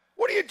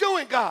 What are you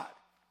doing, God?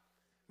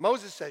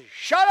 Moses says,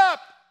 shut up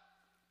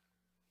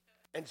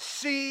and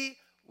see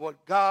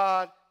what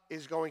God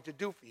is going to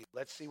do for you.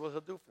 Let's see what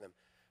he'll do for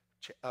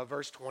them.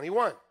 Verse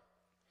 21.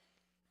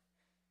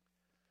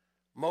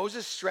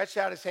 Moses stretched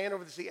out his hand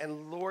over the sea, and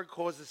the Lord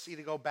caused the sea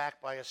to go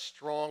back by a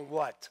strong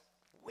what?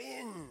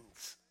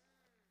 Winds.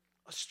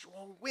 A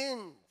strong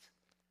wind.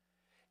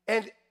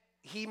 And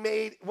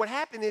what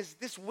happened is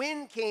this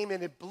wind came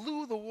and it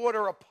blew the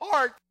water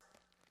apart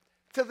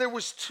till there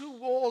was two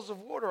walls of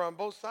water on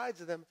both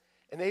sides of them,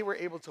 and they were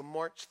able to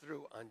march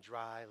through on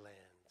dry land.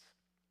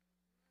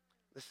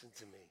 Listen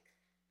to me.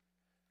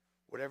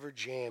 Whatever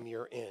jam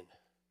you're in,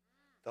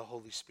 the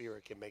Holy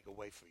Spirit can make a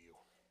way for you.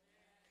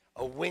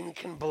 A wind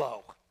can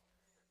blow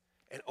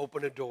and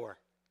open a door.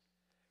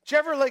 Did you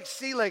ever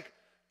see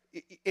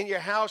in your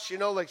house,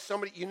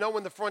 somebody,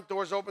 when the front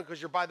door's open because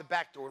you're by the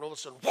back door and all of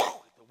a sudden,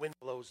 whoa, the wind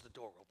blows the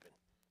door open.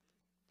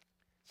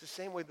 It's the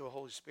same way with the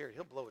Holy Spirit.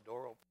 He'll blow a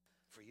door open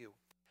for you.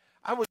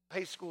 I was a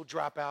high school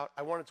dropout.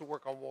 I wanted to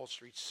work on Wall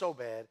Street so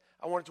bad.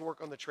 I wanted to work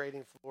on the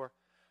trading floor.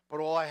 But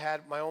all I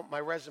had, my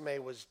resume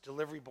was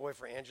delivery boy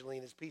for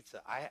Angelina's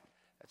Pizza.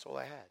 That's all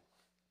I had.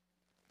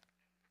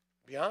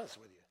 Be honest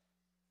with you.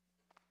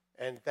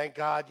 And thank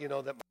God,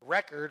 that my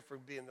record for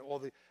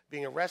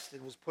being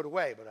arrested was put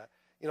away. But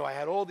I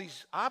had all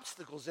these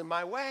obstacles in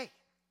my way.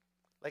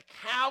 Like,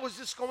 how is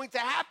this going to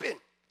happen?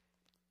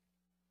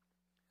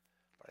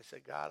 But I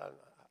said, God,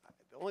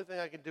 the only thing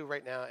I can do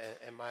right now,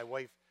 and my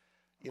wife,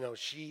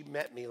 she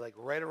met me like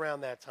right around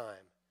that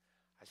time.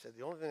 I said,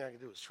 the only thing I can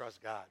do is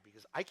trust God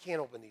because I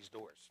can't open these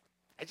doors.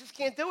 I just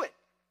can't do it.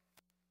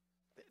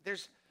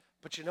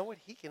 But you know what?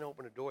 He can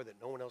open a door that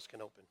no one else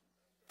can open.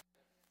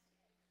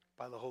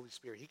 By the Holy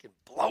Spirit, he can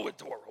blow a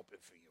door open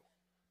for you.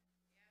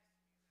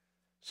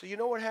 So you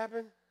know what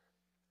happened?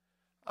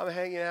 I'm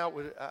hanging out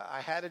with,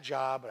 I had a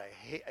job, but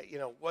it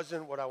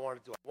wasn't what I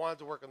wanted to do. I wanted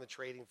to work on the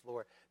trading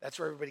floor. That's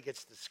where everybody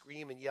gets to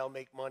scream and yell,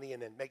 make money,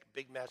 and then make a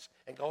big mess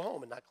and go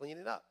home and not clean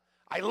it up.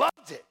 I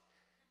loved it.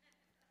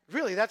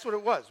 Really, that's what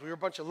it was. We were a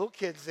bunch of little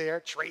kids there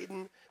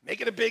trading,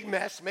 making a big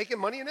mess, making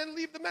money, and then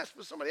leave the mess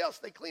for somebody else.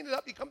 They clean it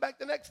up. You come back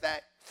the next day.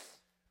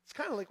 It's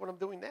kind of like what I'm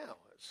doing now.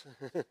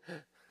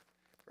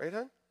 Right,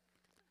 hon?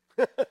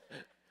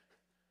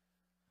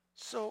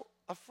 So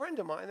a friend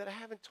of mine that I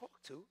haven't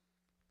talked to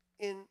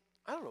in,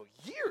 I don't know,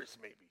 years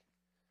maybe,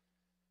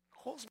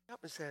 calls me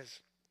up and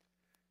says,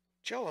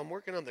 Joe, I'm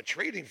working on the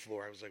trading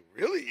floor. I was like,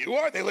 really? You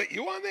are? They let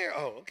you on there?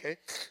 Oh, okay.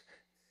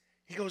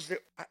 He goes,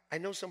 I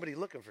know somebody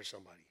looking for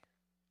somebody.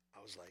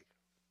 I was like,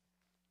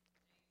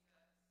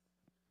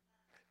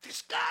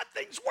 this God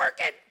thing's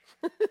working.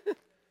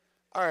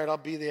 All right, I'll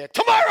be there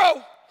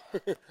tomorrow.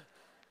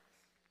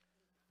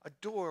 A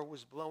door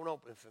was blown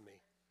open for me.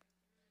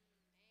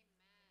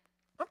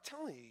 I'm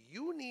telling you,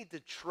 you need to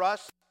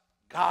trust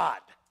God.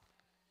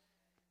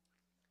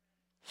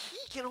 He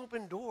can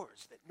open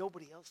doors that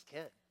nobody else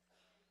can.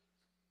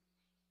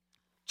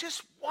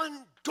 Just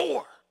one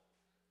door.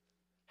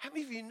 How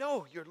many of you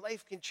know your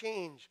life can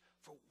change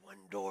for one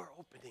door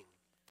opening?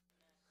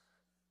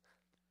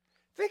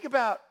 Think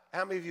about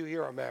how many of you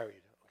here are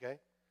married, okay?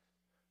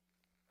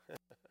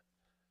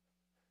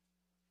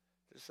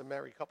 There's some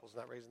married couples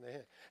not raising their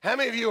hand. How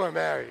many of you are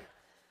married?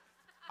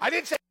 I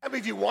didn't say how many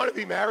of you want to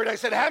be married. I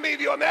said, how many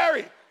of you are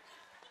married?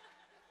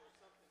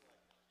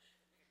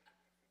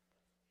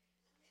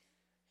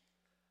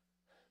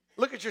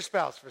 Look at your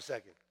spouse for a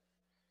second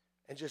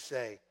and just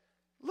say,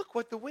 look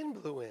what the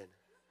wind blew in.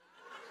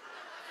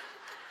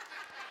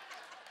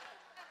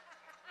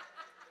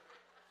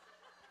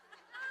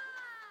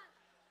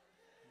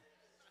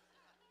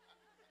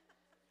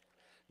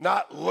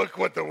 Not look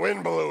what the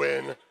wind blew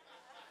in.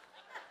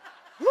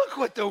 Look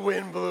what the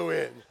wind blew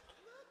in.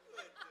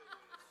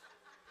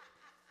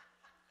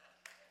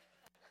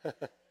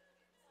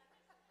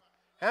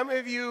 How many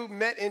of you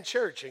met in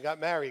church and got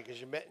married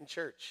because you met in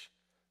church?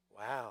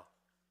 Wow.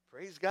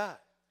 Praise God.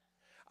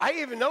 I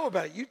even know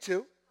about you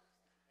two.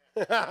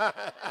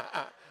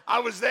 I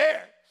was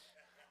there.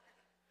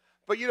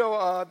 But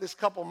this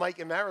couple, Mike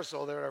and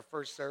Marisol, they're at our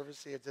first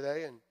service here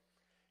today. And,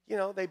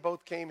 they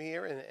both came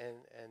here and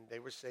they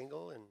were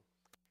single.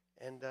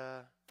 And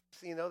so,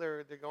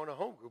 they're going to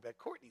home group at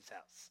Courtney's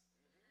house.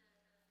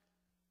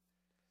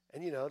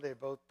 And, they're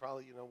both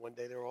probably, one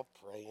day they're all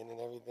praying and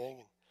everything.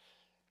 And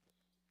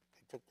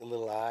they took the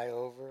little eye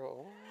over.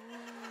 Oh.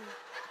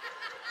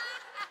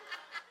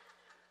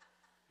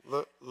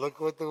 Look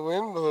what the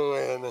wind blew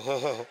in.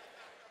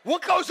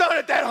 What goes on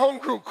at that home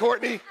group,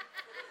 Courtney?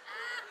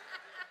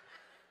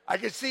 I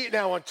can see it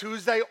now on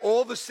Tuesday.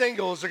 All the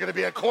singles are going to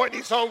be at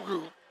Courtney's home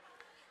group.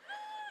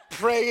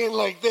 Praying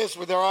like this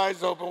with their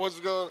eyes open. What's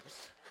going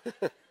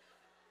on?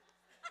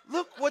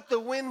 Look what the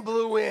wind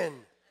blew in.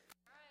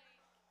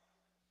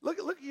 Look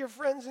at your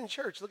friends in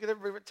church. Look at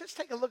everybody. Just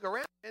take a look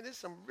around. And there's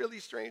some really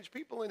strange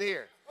people in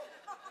here.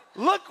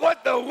 Look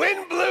what the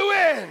wind blew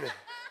in.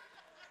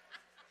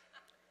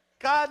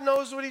 God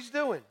knows what he's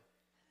doing.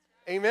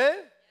 Amen?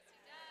 Yes,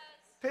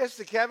 he does.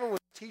 Pastor Kevin was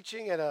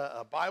teaching at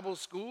a Bible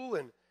school,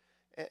 and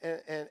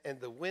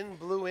the wind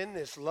blew in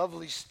this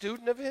lovely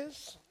student of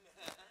his.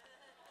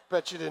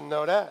 Bet you didn't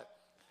know that.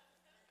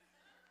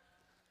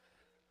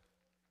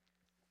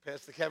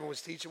 Pastor Kevin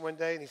was teaching one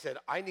day, and he said,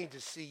 I need to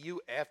see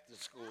you after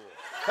school.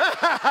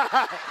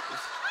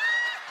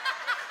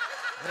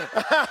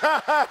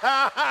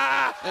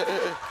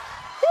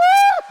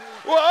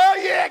 Woo!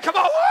 Oh, yeah, come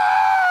on.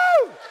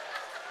 Woo!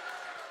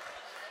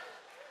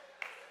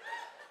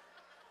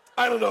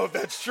 I don't know if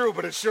that's true,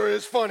 but it sure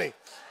is funny.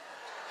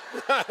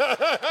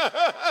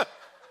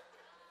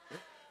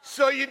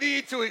 So you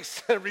need to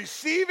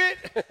receive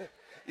it.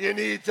 You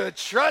need to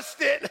trust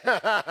it.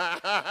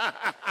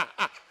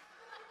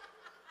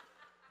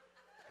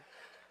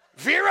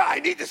 Vera, I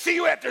need to see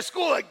you after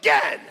school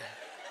again.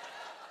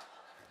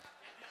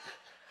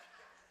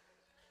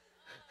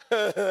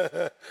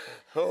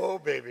 Oh,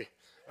 baby.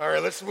 All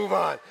right, let's move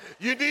on.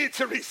 You need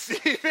to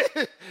receive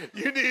it.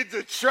 You need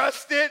to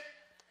trust it.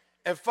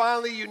 And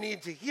finally, you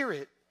need to hear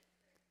it.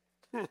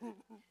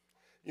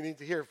 You need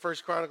to hear 1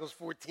 Chronicles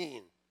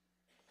 14.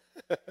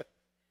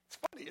 It's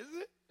funny,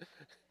 isn't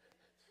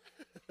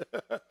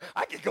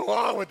I could go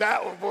on with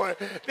that one, boy.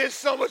 There's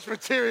so much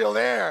material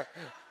there.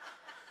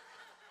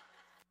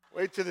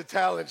 Wait till the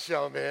talent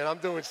show, man. I'm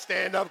doing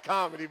stand-up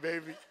comedy,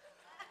 baby.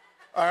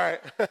 All right.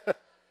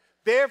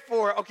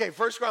 Therefore, okay,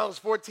 1 Chronicles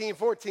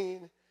 14:14.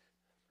 1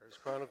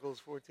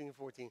 Chronicles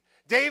 14:14.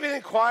 David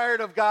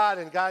inquired of God,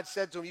 and God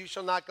said to him, you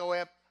shall not go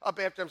up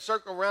after them,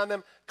 circle around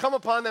them, come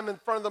upon them in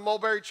front of the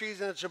mulberry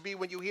trees, and it shall be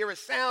when you hear a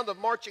sound of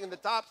marching in the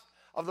tops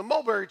of the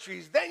mulberry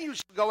trees, then you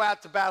shall go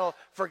out to battle,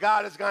 for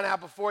God has gone out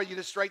before you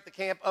to strike the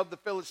camp of the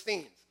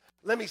Philistines.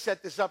 Let me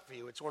set this up for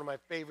you. It's one of my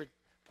favorite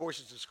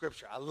portions of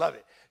Scripture. I love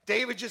it.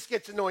 David just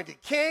gets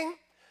anointed king.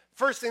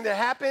 First thing that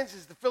happens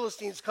is the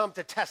Philistines come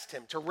to test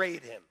him, to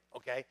raid him,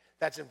 okay?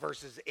 That's in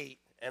verses 8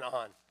 and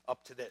on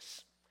up to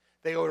this.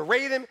 They go to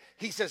raid him.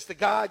 He says to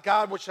God,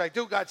 God, what should I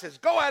do? God says,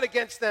 go out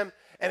against them.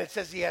 And it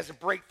says he has a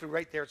breakthrough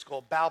right there. It's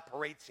called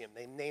Baal-Perazim.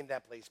 They named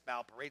that place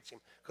Baal-Perazim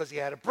because he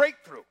had a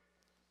breakthrough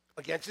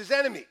against his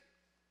enemy.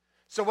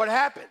 So what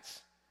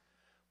happens?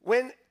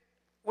 When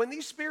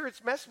these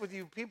spirits mess with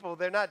you, people,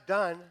 they're not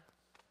done.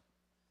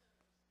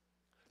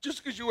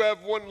 Just because you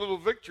have one little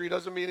victory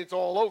doesn't mean it's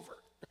all over.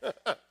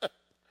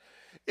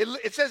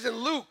 It says in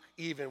Luke,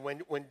 even,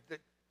 when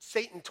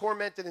Satan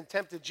tormented and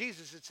tempted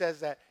Jesus, it says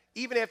that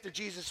even after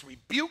Jesus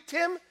rebuked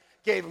him,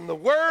 gave him the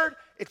word,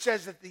 it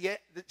says that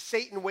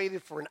Satan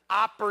waited for an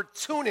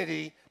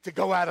opportunity to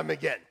go at him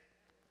again.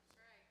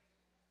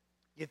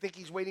 You think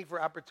he's waiting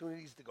for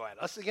opportunities to go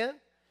at us again?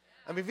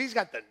 I mean, if he's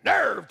got the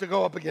nerve to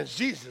go up against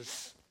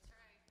Jesus.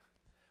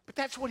 But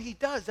that's what he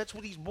does. That's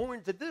what he's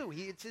born to do.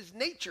 It's his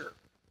nature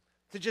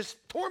to just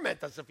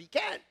torment us if he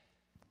can.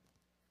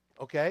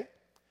 Okay?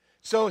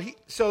 So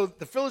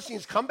the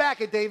Philistines come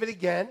back at David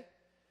again,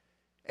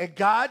 and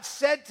God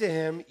said to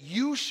him,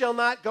 you shall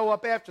not go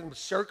up after them.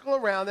 Circle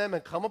around them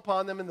and come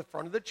upon them in the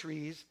front of the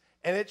trees,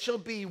 and it shall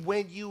be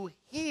when you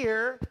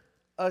hear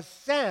a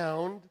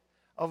sound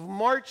of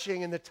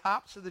marching in the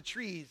tops of the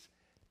trees,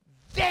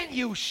 then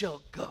you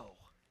shall go.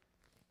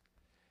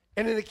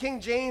 And in the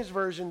King James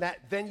Version,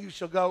 that then you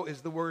shall go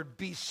is the word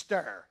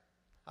bestir.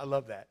 I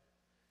love that.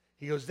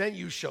 He goes, then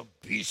you shall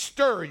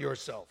bestir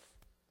yourself,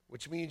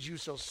 which means you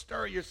shall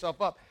stir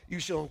yourself up. You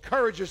shall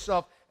encourage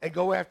yourself and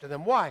go after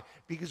them. Why?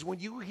 Because when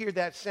you hear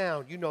that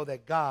sound, you know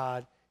that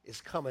God is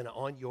coming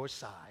on your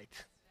side.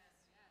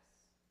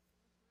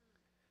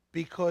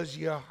 Because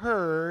you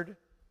heard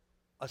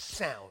a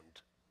sound.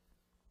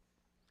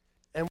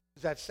 And what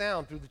was that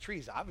sound through the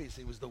trees?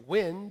 Obviously, it was the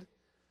wind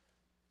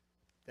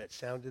that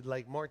sounded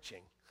like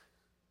marching.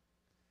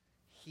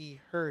 He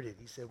heard it.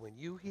 He said, when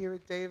you hear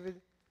it, David,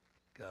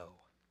 go.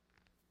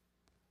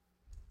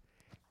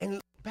 And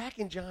back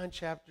in John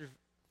chapter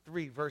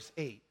 3, verse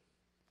 8,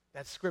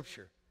 that's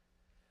scripture.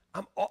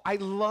 I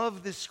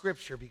love this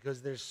scripture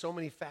because there's so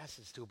many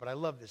facets to it, but I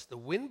love this. The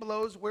wind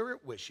blows where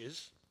it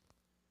wishes.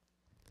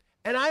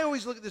 And I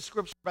always look at the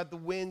scripture about the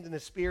wind and the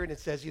spirit, and it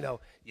says, you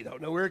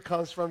don't know where it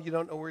comes from, you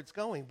don't know where it's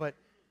going. But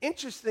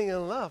interesting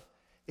enough,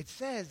 it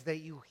says that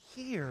you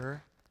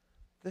hear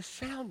the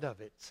sound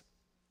of it.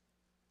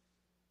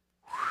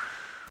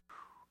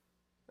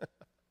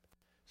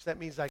 So that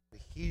means I can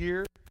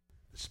hear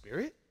the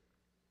spirit?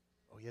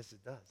 Oh, yes,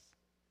 it does.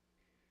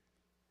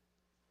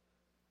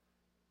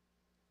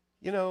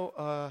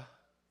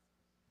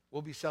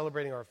 We'll be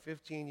celebrating our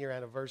 15-year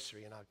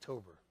anniversary in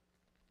October.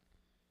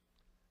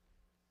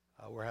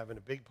 We're having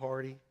a big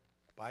party.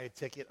 Buy a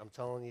ticket. I'm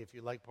telling you, if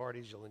you like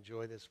parties, you'll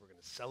enjoy this. We're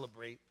going to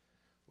celebrate.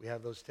 We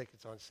have those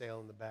tickets on sale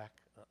in the back.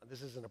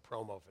 This isn't a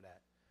promo for that.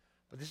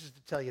 But this is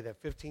to tell you that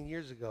 15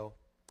 years ago,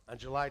 on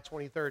July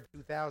 23rd,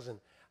 2000,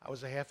 I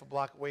was a half a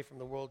block away from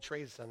the World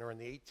Trade Center on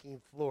the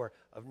 18th floor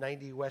of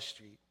 90 West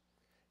Street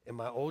in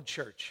my old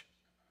church.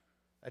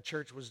 That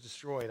church was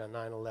destroyed on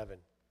 9/11.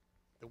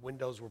 The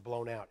windows were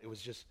blown out. It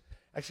was just,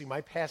 actually,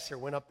 my pastor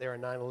went up there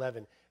on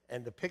 9/11,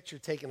 and the picture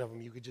taken of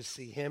him, you could just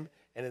see him,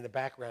 and in the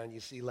background, you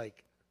see,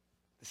 like,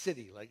 the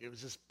city. Like, it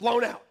was just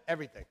blown out,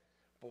 everything.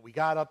 But we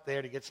got up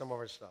there to get some of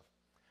our stuff.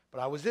 But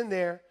I was in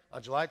there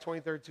on July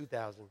 23rd,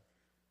 2000.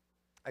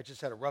 I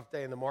just had a rough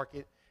day in the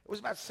market. It was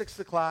about 6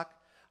 o'clock.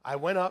 I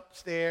went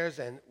upstairs,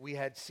 and we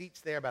had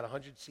seats there, about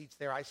 100 seats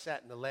there. I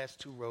sat in the last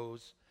 2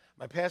 rows.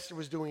 My pastor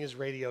was doing his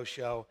radio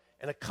show,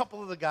 and a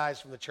couple of the guys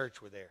from the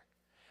church were there.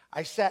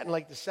 I sat in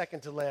like the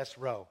second to last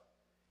row,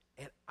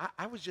 and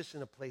I was just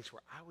in a place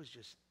where I was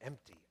just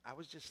empty. I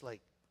was just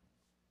like,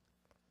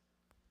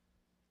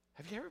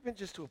 have you ever been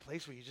just to a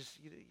place where you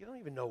don't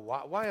even know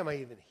why am I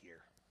even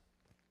here?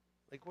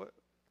 Like what?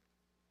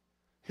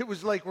 It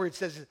was like where it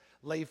says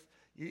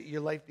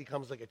your life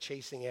becomes like a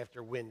chasing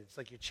after wind. It's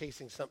like you're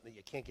chasing something that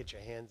you can't get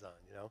your hands on,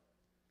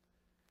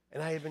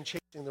 And I had been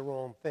chasing the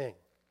wrong thing.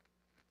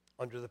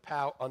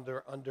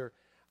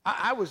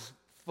 I was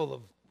full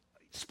of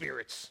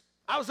spirits.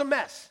 I was a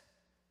mess.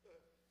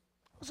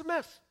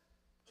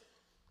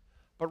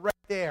 But right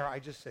there, I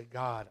just said,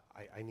 God,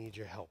 I need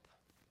your help.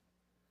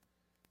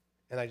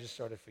 And I just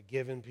started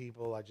forgiving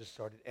people. I just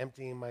started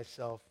emptying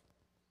myself.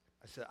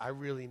 I said, I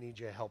really need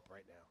your help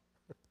right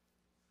now.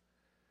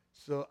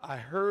 So I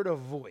heard a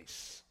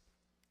voice.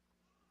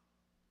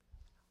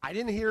 I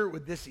didn't hear it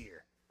with this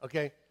ear,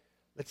 okay?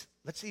 Let's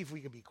see if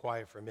we can be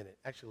quiet for a minute.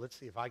 Actually, let's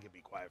see if I can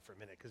be quiet for a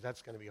minute because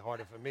that's going to be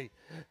harder for me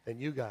than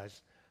you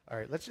guys. All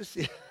right, let's just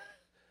see.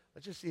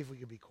 Let's just see if we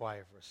can be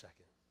quiet for a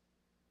second.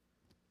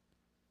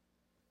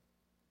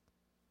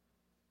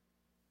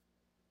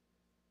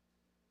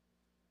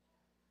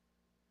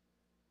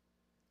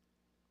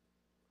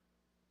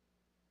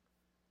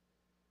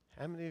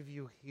 How many of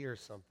you hear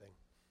something?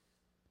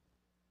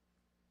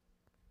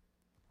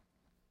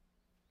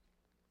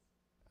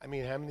 I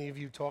mean, how many of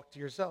you talk to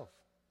yourself?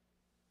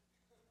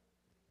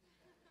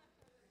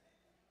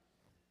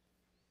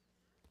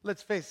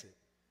 Let's face it,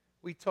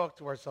 we talk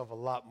to ourselves a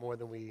lot more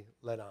than we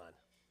let on.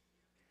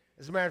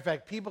 As a matter of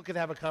fact, people could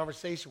have a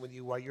conversation with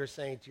you while you're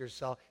saying to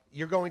yourself,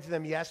 you're going to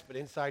them, yes, but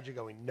inside you're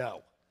going,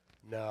 no,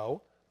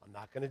 I'm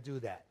not going to do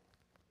that.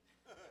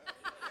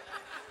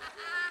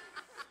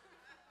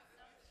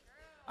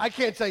 I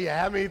can't tell you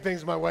how many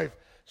things my wife,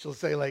 she'll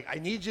say, like, I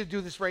need you to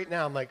do this right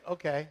now. I'm like,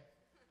 okay.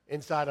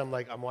 Inside, I'm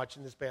like, I'm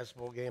watching this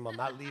basketball game. I'm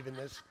not leaving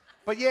this.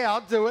 But, yeah,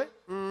 I'll do it.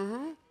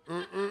 And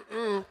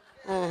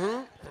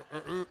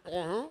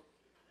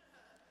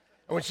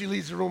when she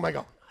leaves the room, I go,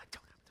 I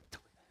don't have to do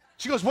it.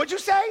 She goes, what'd you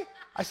say?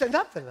 I said,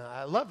 nothing.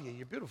 I love you.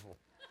 You're beautiful.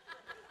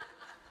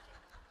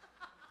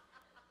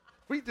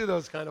 We do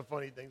those kind of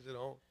funny things at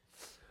home.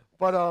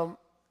 But,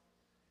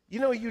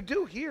 you know, you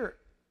do hear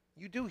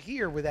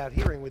without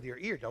hearing with your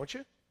ear, don't you?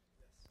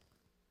 Yes.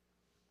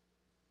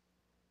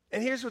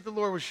 And here's what the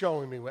Lord was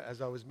showing me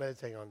as I was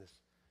meditating on this.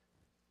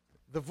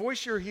 The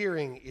voice you're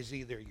hearing is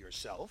either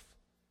yourself,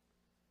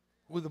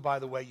 who, by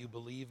the way, you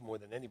believe more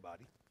than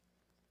anybody,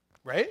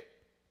 right?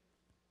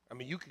 I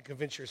mean, you can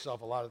convince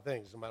yourself a lot of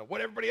things, no matter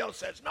what everybody else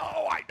says. No,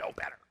 I know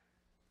better,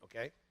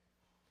 okay?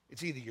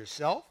 It's either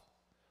yourself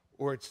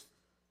or it's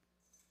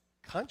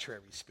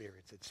contrary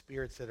spirits. It's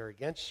spirits that are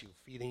against you,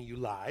 feeding you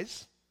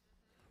lies.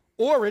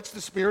 Or it's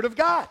the Spirit of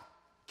God.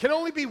 Can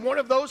only be one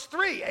of those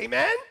three. Amen?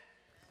 That's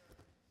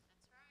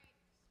right.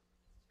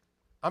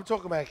 I'm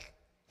talking about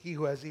he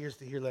who has ears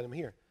to hear, let him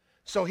hear.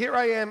 So here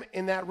I am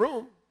in that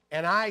room,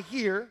 and I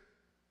hear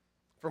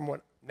from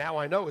what now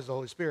I know is the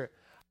Holy Spirit.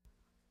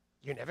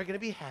 You're never going to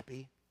be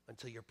happy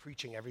until you're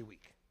preaching every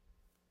week.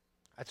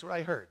 That's what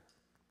I heard.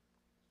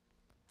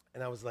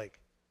 And I was like,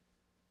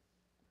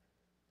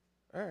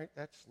 all right,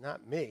 that's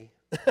not me.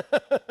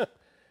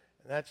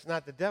 That's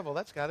not the devil.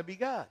 That's got to be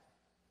God.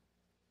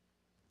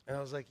 And I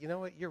was like, you know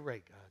what? You're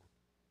right, God.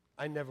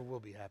 I never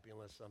will be happy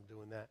unless I'm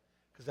doing that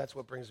because that's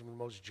what brings me the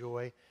most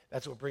joy.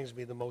 That's what brings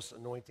me the most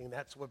anointing.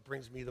 That's what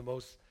brings me the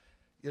most,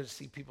 you know, to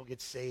see people get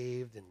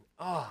saved. And,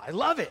 I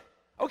love it.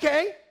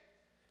 Okay.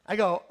 I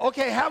go,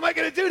 okay, how am I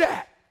going to do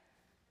that?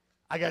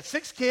 I got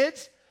 6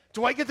 kids.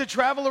 Do I get to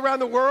travel around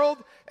the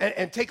world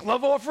and take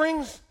love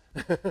offerings?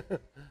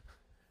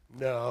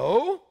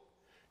 No.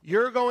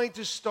 You're going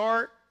to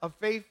start a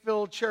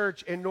faith-filled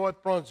church in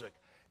North Brunswick.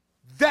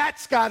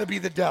 That's got to be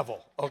the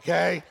devil,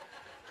 okay?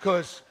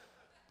 Because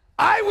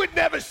I would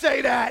never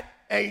say that,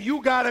 and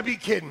you got to be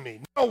kidding me.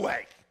 No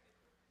way.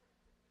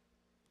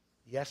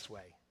 Yes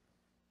way.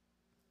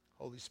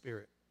 Holy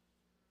Spirit.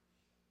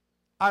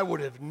 I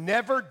would have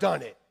never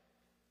done it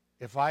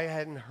if I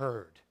hadn't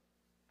heard.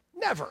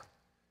 Never.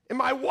 In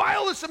my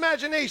wildest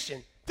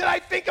imagination did I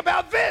think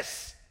about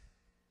this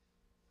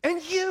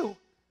and you.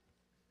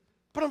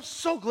 But I'm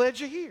so glad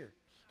you're here.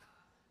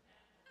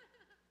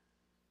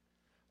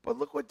 But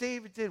look what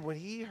David did. When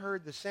he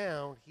heard the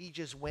sound, he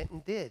just went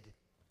and did.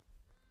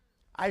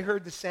 I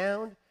heard the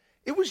sound.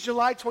 It was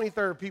July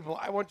 23rd, people.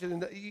 I want you to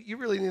know, you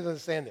really need to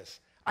understand this.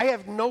 I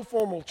have no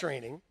formal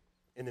training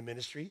in the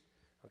ministry.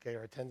 Okay,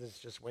 our attendance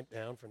just went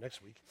down for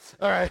next week.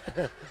 All right.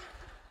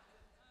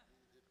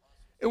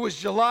 It was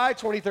July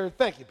 23rd.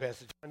 Thank you,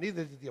 Pastor John.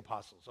 Neither did the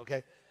apostles,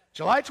 okay?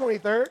 July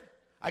 23rd,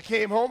 I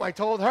came home. I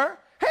told her,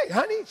 hey,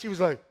 honey. She was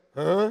like,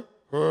 huh?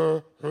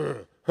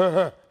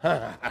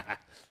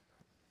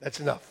 That's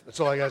enough. That's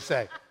all I got to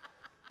say.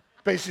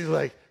 Basically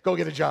like, go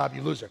get a job,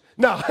 you loser.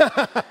 No.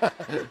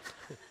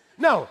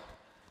 No.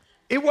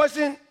 It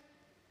wasn't,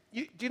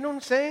 do you know what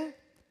I'm saying?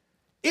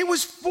 It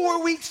was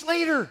 4 weeks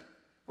later.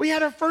 We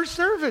had our first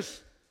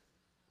service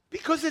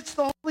because it's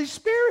the Holy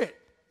Spirit.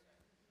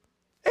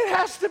 It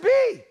has to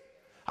be.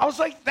 I was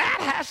like, that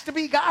has to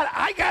be God.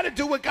 I got to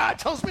do what God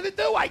tells me to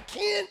do. I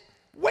can't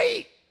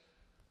wait.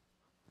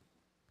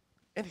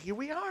 And here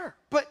we are.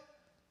 But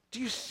do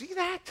you see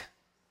that?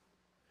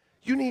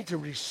 You need to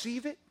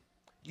receive it.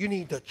 You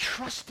need to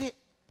trust it.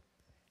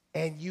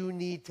 And you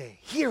need to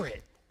hear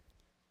it.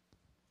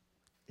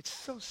 It's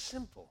so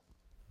simple.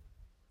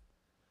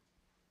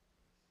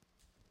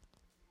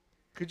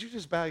 Could you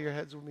just bow your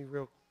heads with me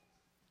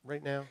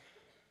right now?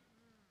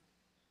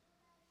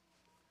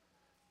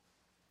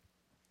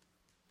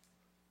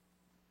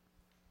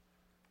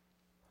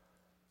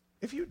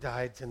 If you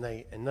died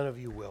tonight, and none of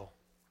you will,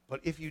 but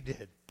if you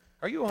did,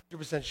 are you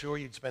 100% sure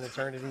you'd spend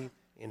eternity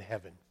in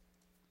heaven?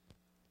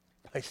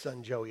 My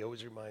son Joey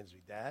always reminds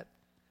me, Dad,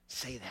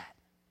 say that.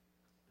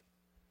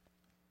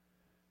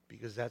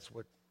 Because that's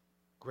what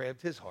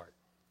grabbed his heart.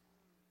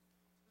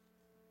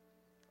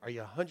 Are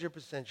you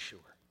 100% sure?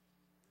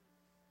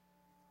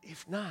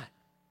 If not,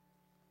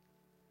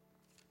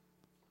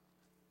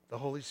 the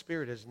Holy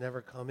Spirit has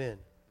never come in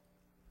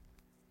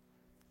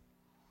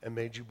and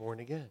made you born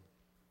again.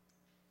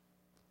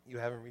 You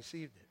haven't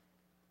received it.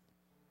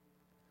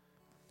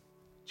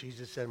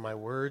 Jesus said, my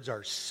words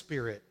are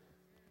spirit.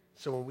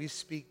 So when we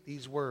speak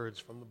these words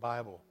from the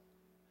Bible,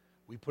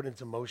 we put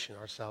into motion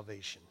our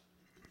salvation.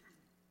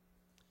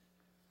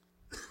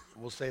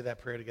 We'll say that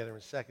prayer together in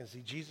a second.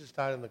 See, Jesus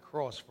died on the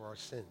cross for our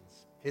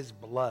sins. His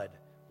blood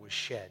was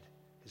shed,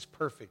 his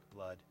perfect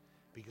blood,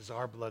 because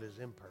our blood is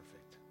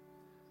imperfect.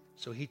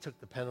 So he took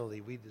the penalty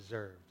we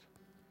deserved.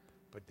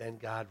 But then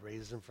God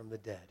raised him from the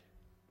dead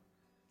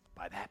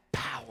by that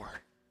power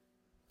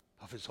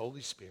of his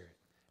Holy Spirit.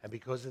 And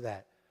because of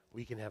that,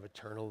 we can have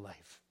eternal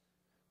life,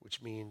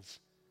 which means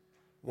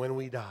when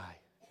we die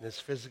in this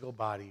physical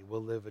body,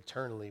 we'll live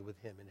eternally with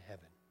him in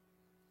heaven.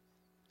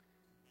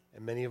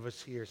 And many of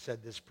us here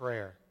said this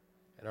prayer,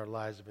 and our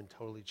lives have been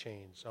totally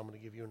changed. So I'm going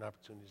to give you an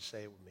opportunity to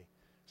say it with me.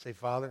 Say,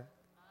 Father,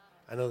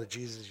 I know that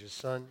Jesus is your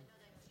son.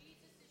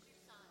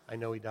 I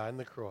know he died on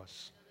the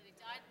cross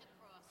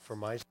for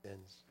my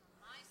sins.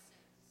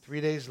 3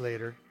 days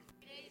later,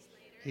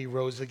 he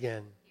rose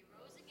again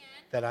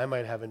that I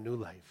might have a new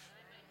life.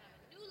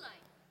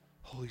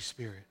 Holy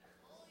Spirit,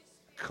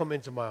 come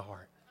into my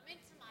heart.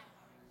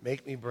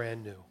 Make me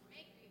brand new.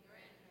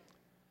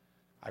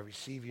 I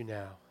receive you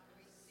now.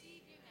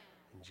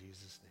 In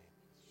Jesus'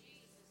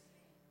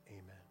 name.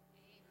 Amen.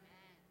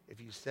 If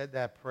you said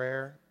that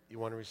prayer, you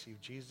want to receive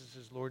Jesus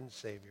as Lord and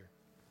Savior,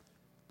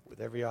 with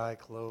every eye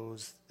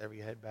closed, every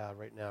head bowed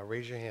right now,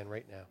 raise your hand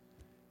right now.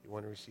 You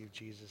want to receive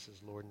Jesus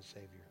as Lord and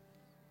Savior.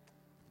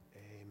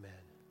 Amen.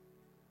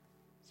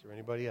 Is there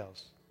anybody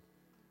else?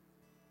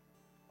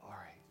 All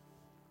right.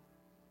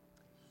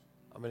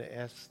 I'm going to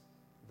ask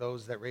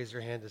those that raise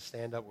their hand to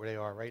stand up where they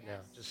are right now.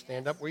 Just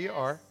stand up where you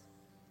are.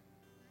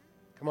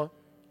 Come on.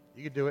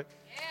 You can do it.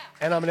 Yeah.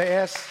 And I'm going to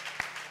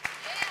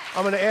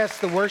ask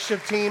the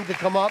worship team to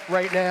come up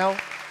right now.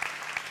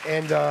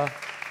 And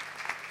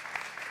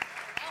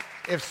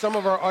if some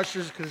of our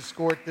ushers could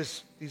escort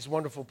these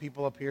wonderful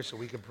people up here so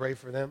we could pray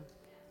for them.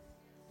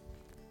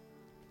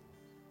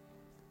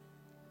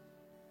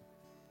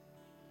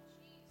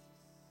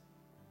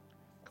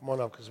 Come on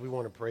up because we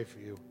want to pray for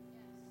you.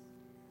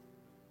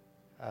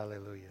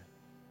 Hallelujah.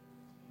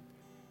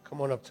 Come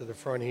on up to the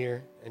front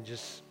here and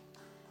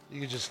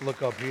you can just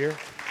look up here.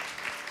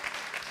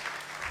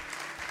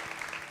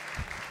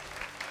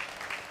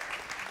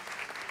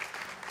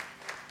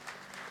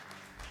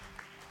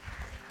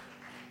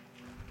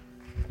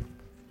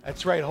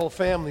 That's right, whole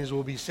families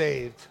will be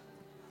saved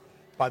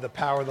by the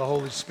power of the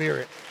Holy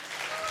Spirit.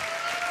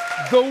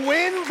 The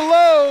wind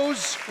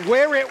blows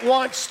where it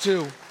wants to.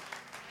 You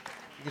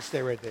can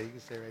stay right there. You can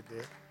stay right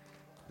there.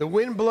 The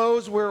wind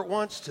blows where it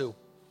wants to.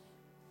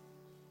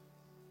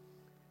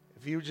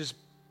 If you just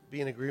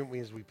be in agreement with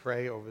me as we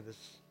pray over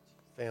this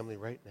family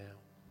right now.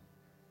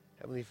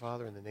 Heavenly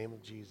Father, in the name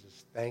of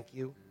Jesus, thank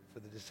you for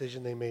the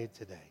decision they made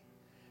today.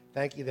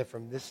 Thank you that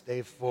from this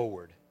day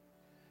forward,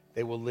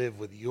 they will live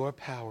with your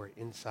power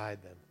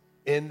inside them,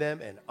 in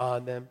them and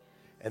on them,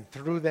 and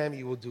through them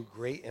you will do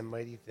great and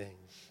mighty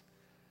things.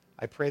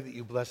 I pray that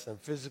you bless them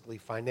physically,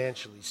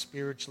 financially,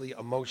 spiritually,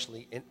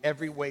 emotionally, in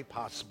every way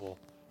possible.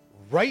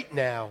 Right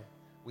now,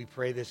 we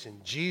pray this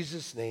in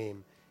Jesus'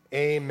 name.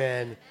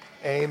 Amen.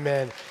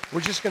 Amen.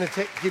 We're just going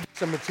to give you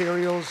some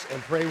materials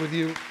and pray with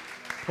you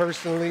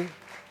personally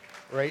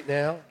right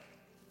now.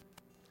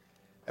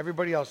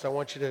 Everybody else, I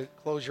want you to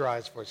close your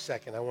eyes for a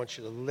second. I want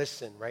you to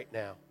listen right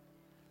now.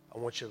 I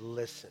want you to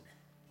listen.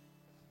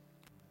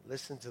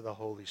 Listen to the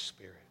Holy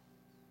Spirit.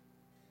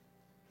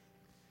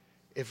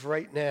 If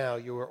right now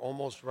you are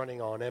almost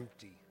running on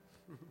empty,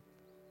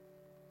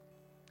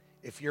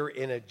 if you're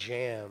in a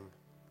jam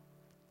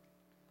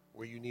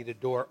where you need a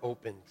door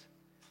opened,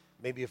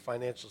 maybe a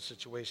financial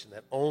situation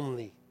that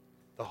only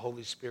the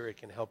Holy Spirit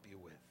can help you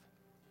with.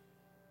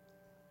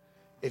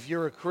 If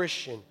you're a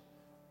Christian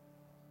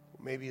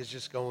who maybe is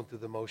just going through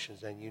the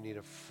motions and you need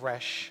a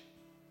fresh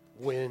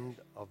wind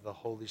of the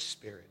Holy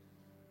Spirit,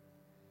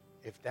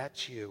 if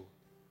that's you,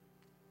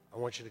 I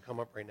want you to come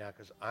up right now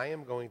because I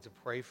am going to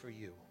pray for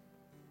you.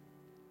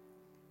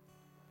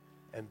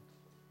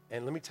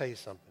 And let me tell you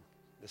something.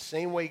 The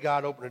same way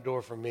God opened a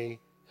door for me,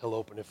 he'll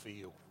open it for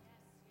you.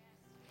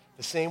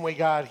 The same way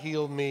God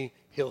healed me,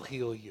 he'll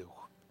heal you.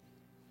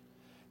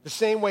 The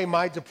same way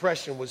my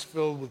depression was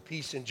filled with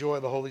peace and joy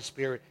of the Holy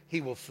Spirit,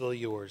 he will fill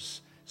yours.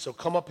 So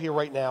come up here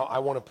right now. I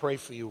want to pray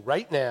for you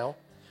right now.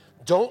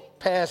 Don't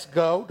pass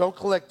go. Don't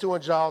collect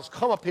 $200.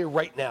 Come up here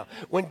right now.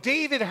 When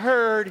David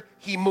heard,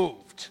 he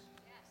moved.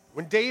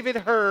 When David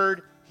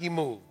heard, he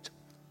moved.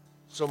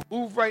 So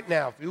move right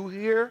now. If you're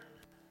here,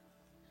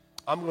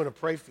 I'm going to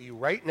pray for you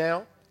right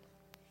now,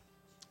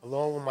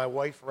 along with my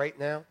wife right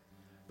now.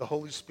 The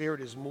Holy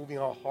Spirit is moving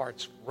our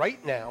hearts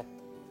right now.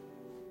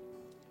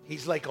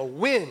 He's like a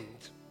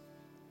wind.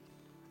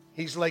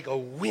 He's like a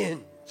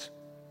wind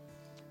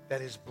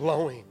that is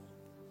blowing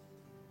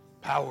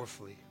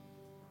powerfully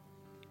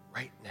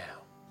right now.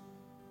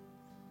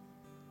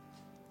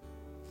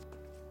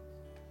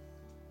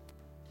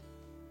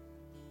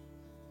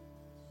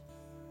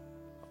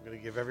 I'm going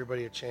to give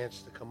everybody a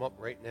chance to come up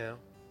right now.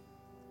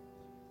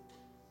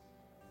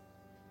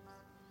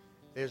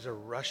 There's a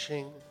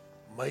rushing,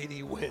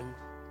 mighty wind,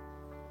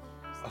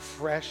 a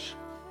fresh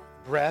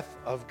breath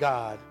of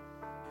God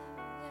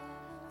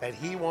that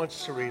he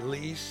wants to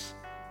release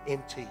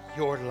into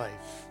your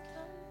life.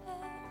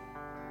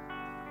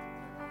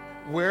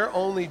 We're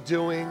only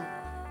doing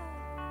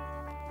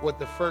what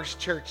the first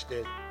church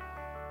did.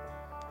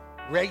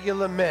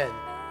 Regular men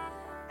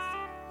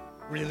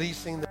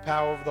releasing the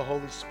power of the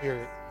Holy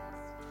Spirit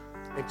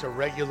into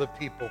regular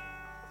people.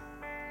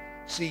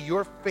 See,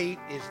 your faith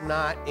is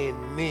not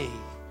in me.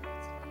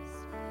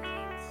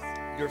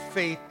 Your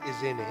faith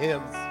is in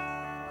him.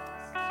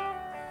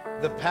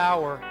 The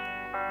power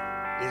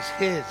is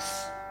his.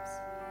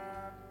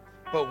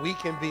 But we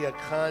can be a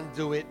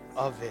conduit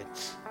of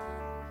it.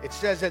 It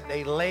says that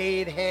they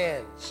laid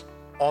hands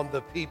on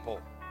the people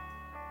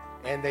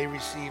and they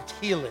received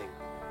healing.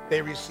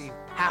 They received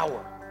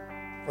power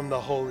from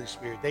the Holy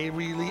Spirit. They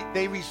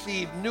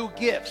received new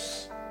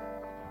gifts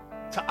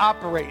to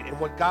operate in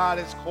what God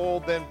has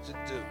called them to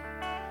do.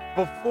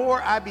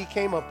 Before I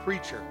became a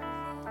preacher,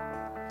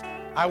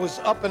 I was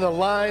up in a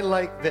line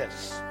like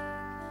this,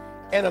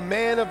 and a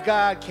man of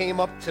God came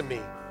up to me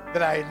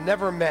that I had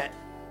never met,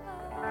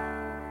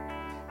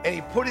 and he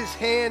put his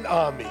hand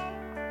on me,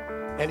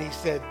 and he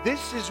said,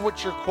 "This is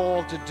what you're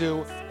called to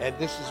do, and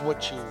this is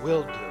what you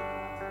will do."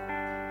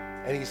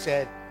 And he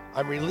said,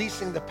 "I'm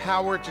releasing the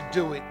power to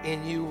do it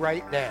in you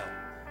right now."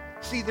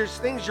 See, there's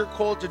things you're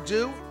called to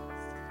do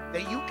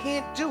that you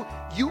can't do.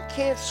 You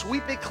can't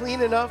sweep it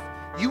clean enough.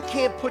 You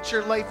can't put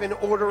your life in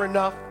order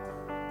enough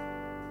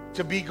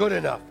to be good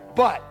enough.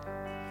 But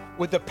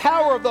with the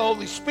power of the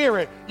Holy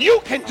Spirit, you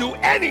can do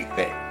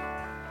anything.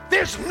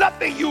 There's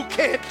nothing you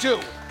can't do.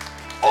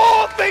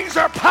 All things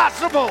are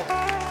possible.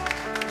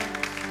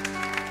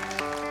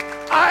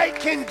 I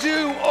can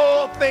do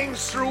all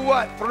things through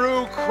what?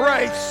 Through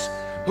Christ,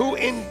 who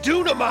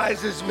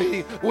endunamizes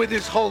me with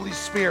his Holy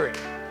Spirit.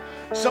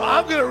 So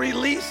I'm going to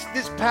release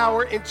this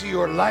power into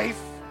your life.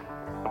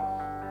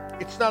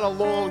 It's not a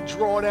long,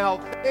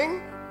 drawn-out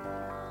thing.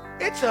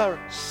 It's a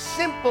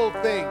simple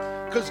thing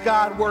because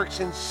God works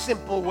in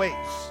simple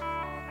ways.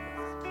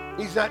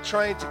 He's not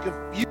trying to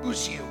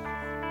confuse you.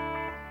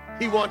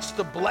 He wants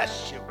to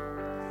bless you.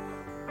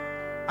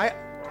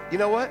 You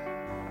know what?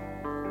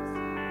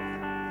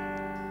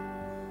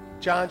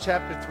 John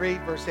chapter 3,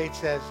 verse 8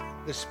 says,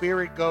 the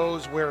Spirit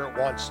goes where it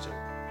wants to.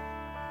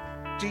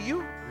 Do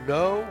you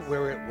know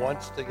where it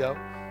wants to go?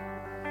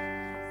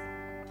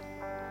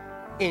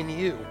 In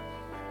you.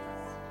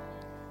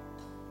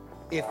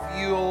 If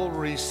you'll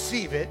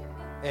receive it,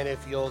 and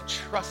if you'll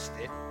trust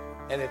it,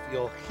 and if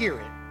you'll hear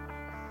it,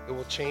 it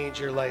will change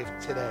your life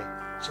today.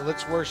 So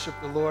let's worship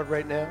the Lord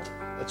right now.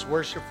 Let's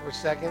worship for a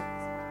second,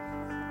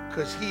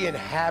 because he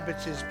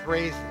inhabits his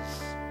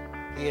praises.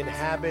 He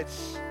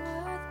inhabits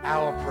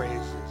our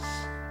praises.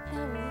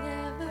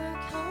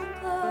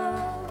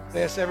 I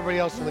ask everybody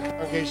else in the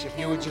congregation if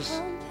you would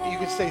just, you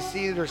could stay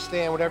seated or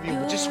stand, whatever you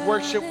would. Just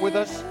worship with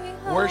us.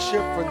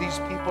 Worship for these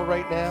people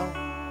right now.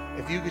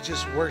 If you could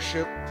just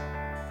worship.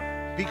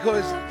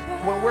 Because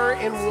when we're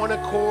in one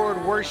accord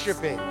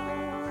worshiping,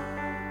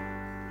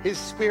 his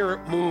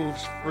Spirit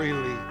moves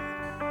freely.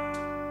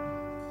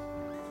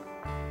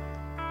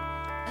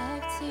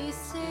 I've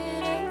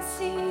tasted and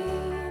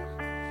seen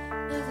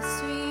of the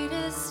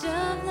sweetest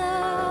of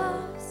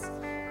loves,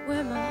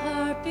 where my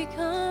heart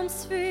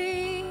becomes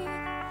free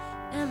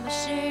and my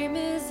shame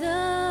is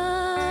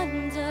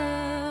undone.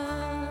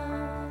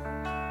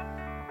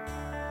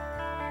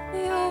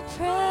 Your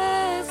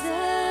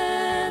presence,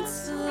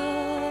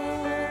 Lord.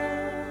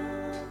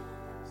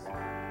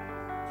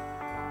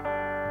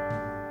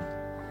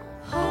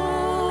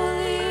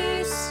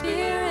 Holy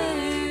Spirit,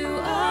 you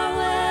are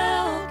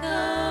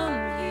welcome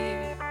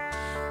here.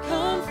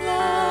 Come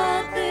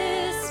flood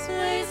this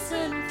place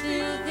and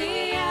fill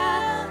the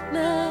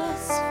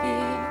atmosphere.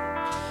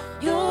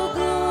 Your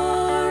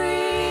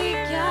glory,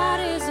 God,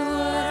 is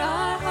what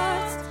our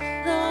hearts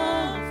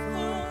long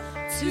for,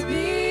 to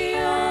be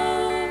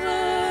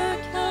overcome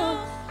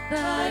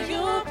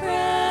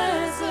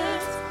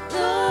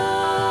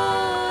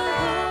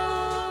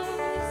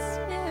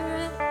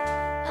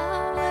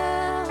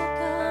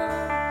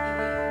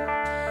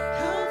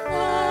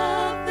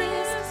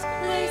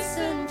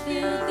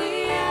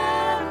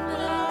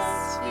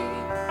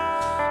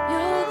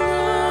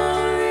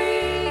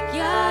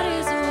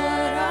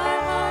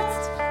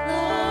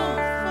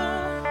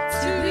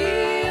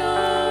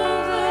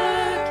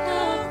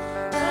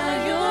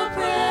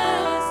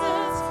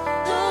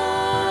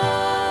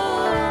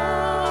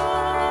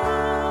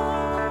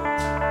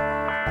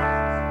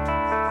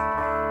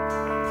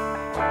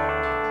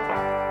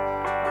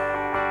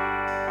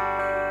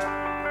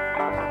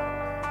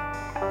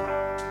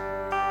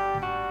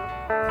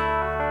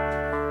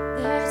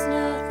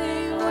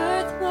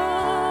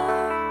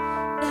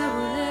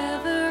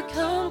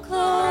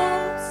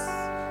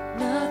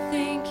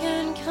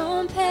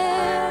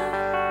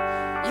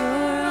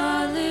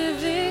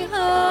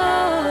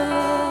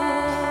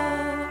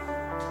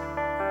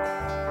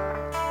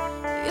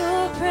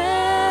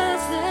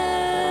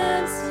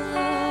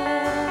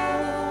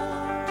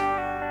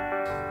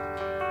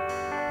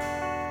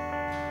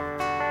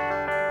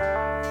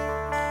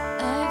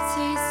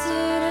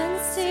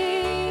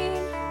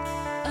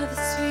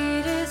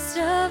Sweetest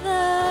of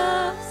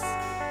loves,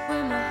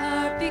 where my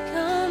heart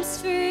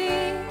becomes free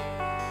and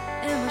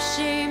my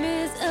shame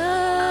is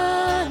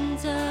undone.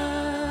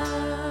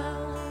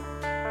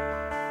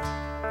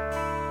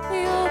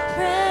 Your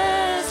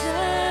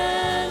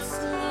presence,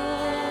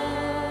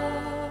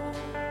 Lord.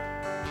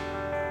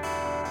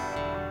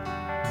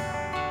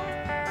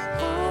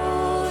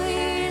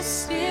 Holy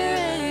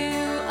Spirit,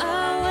 you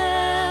are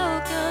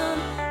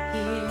welcome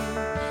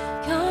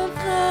here. Come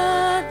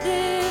flood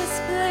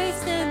this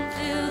place and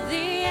fill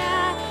the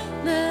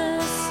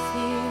atmosphere.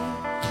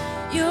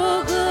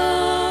 Your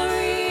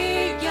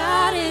glory,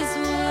 God, is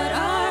what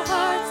our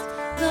hearts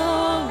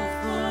long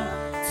for.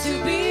 To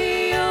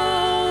be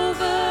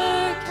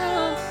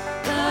overcome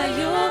by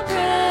your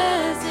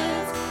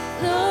presence,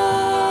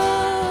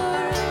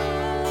 Lord.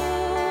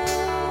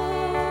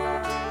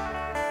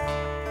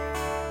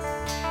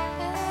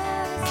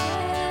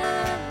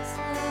 Presence,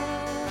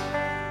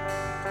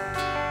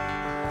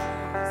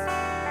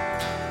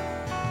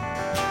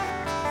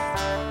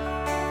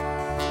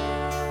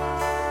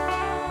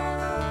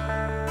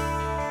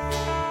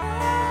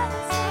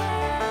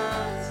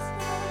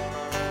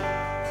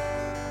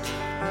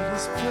 Let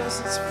His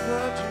presence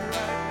flood you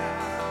right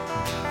now.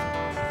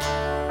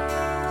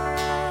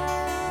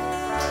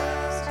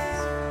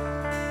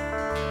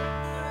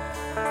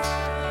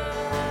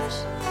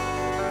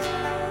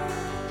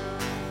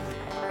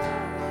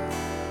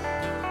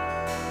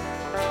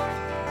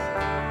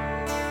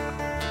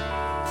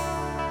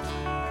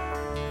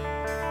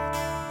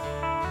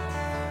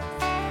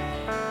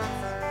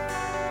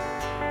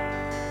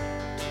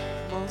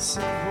 Come on,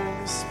 sing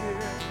Holy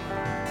Spirit.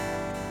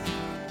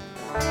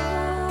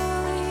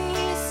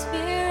 Holy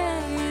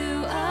Spirit,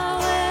 you are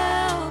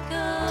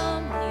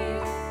welcome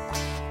here.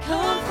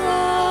 Come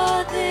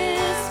flood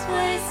this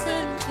place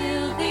and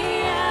fill the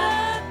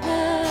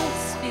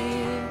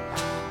atmosphere.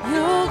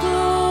 Your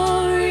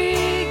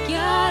glory,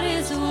 God,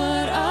 is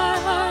what our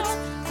hearts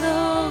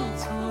long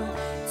for.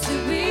 To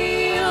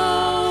be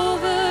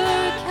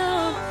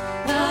overcome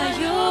by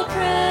your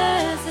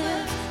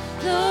presence,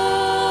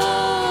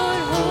 Lord.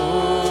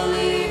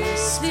 Holy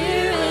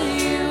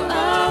Spirit, you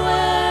are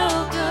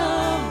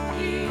welcome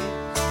here.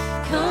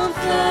 Come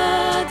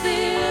flood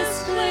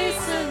this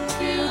place and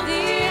fill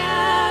the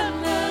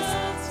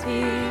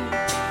atmosphere.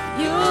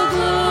 Your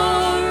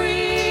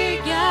glory,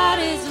 God,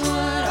 is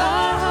what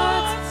our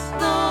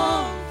hearts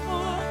long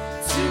for.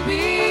 To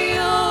be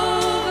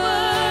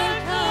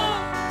overcome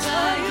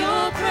by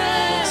your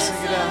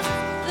presence,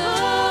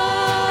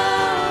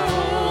 Lord.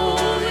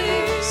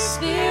 Holy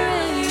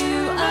Spirit,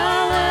 you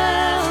are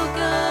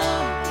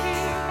welcome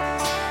here.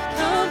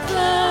 Come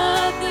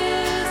flood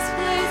this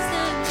place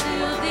and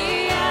fill the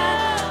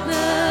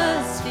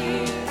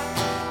atmosphere.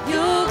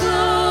 Your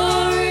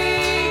glory,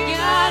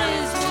 God,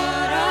 is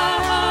what our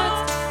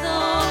hearts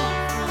long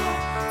for.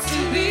 To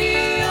be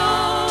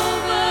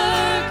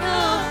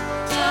overcome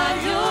by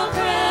your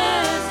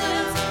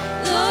presence,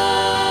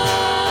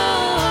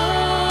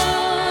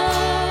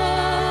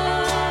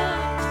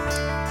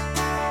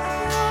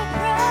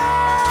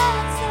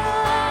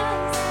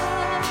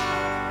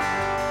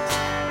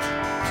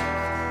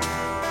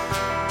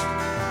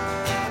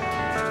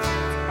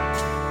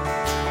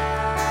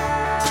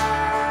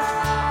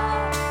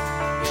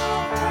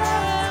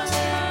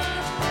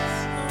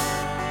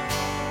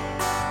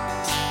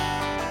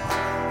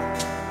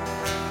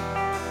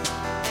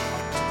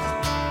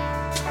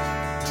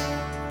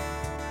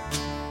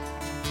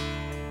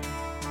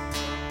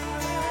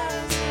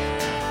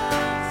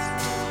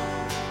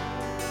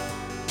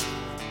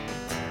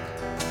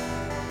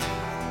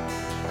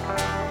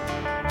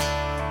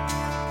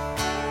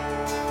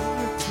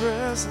 Your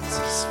presence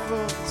is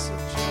fullness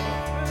of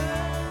joy.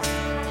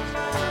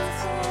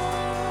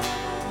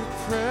 Your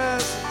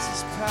presence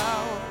is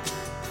power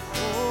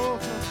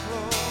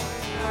overflowing.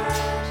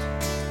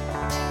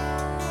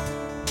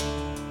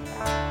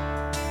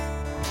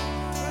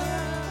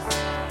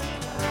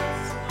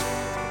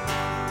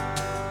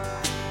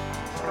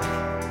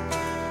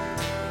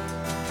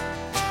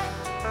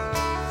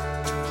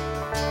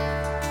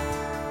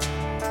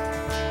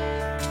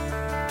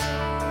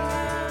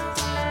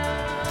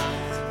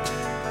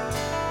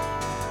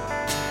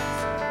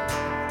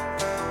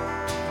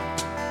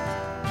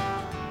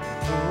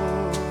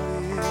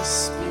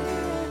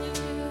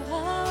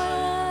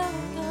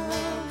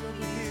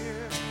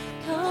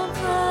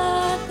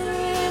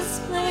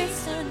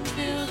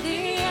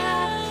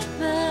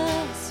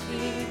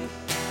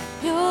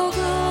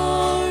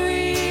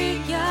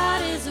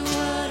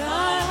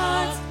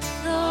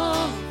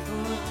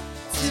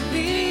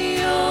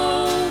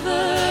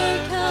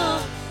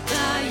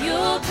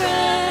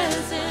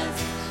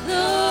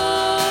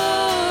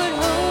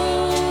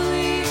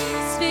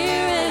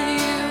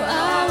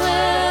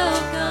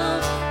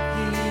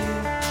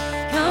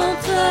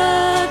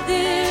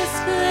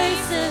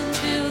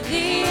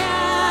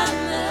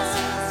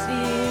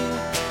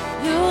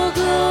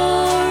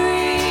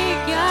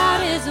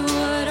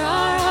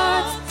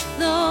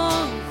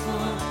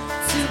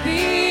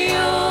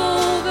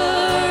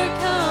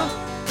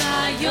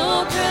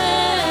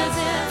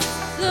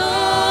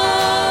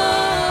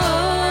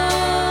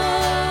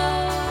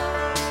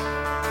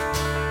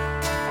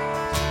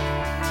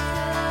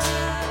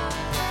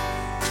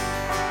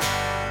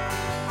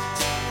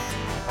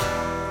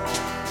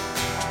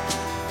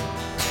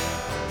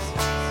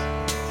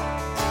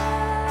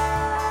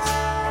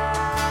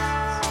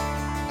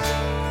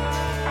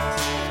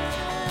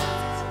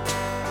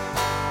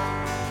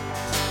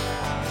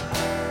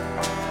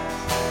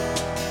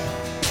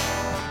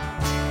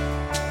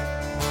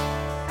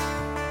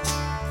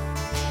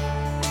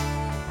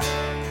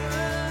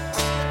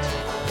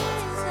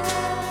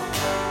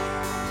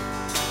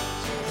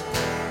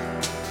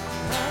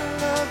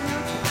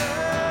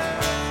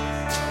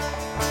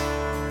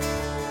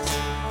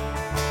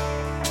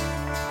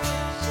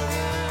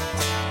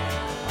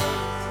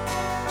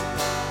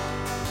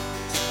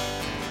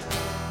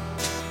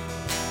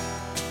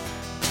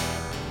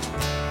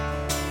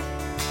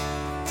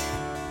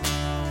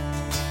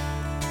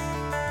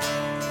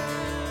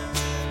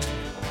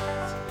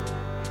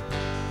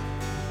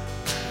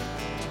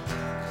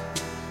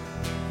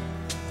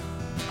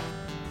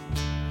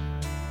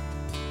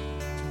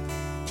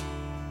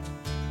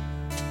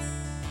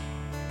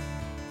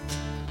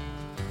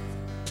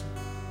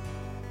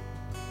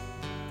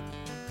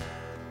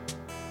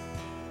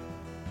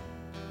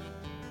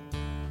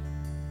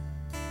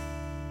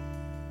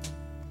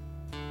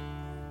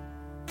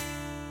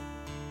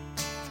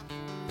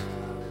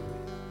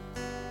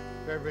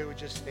 everybody would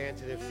just stand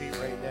to their feet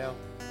right now.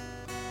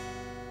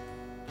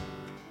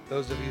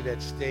 Those of you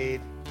that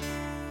stayed,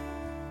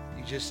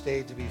 you just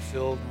stayed to be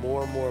filled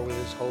more and more with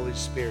his Holy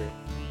Spirit.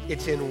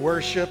 It's in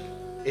worship.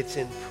 It's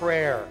in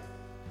prayer.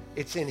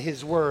 It's in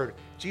his word.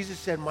 Jesus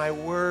said, my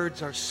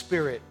words are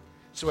spirit.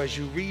 So as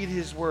you read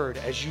his word,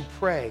 as you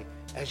pray,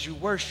 as you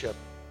worship,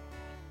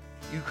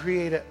 you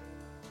create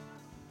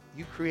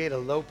a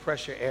low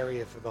pressure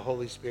area for the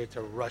Holy Spirit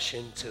to rush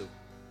into.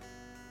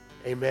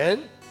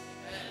 Amen?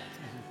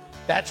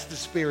 That's the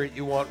spirit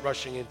you want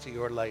rushing into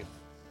your life.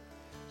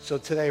 So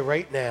today,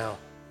 right now,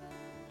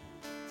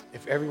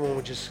 if everyone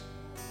would just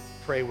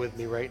pray with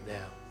me right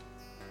now.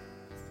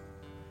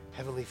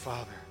 Heavenly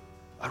Father,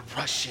 a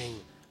rushing,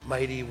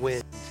 mighty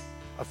wind,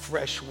 a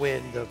fresh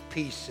wind of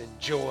peace and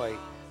joy,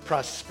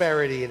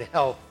 prosperity and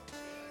health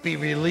be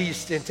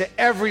released into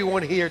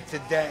everyone here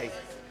today.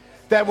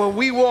 That when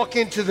we walk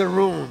into the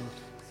room,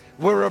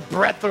 we're a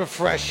breath of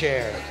fresh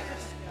air.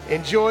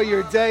 Enjoy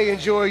your day.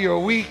 Enjoy your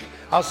week.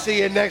 I'll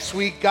see you next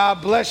week.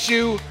 God bless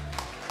you.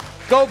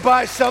 Go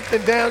buy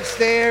something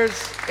downstairs.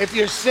 If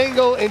you're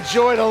single,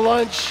 enjoy the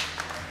lunch.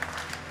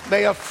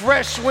 May a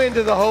fresh wind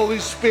of the Holy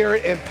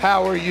Spirit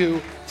empower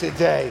you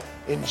today.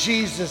 In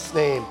Jesus'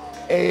 name,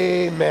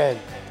 amen.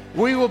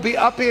 We will be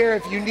up here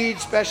if you need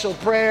special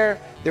prayer.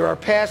 There are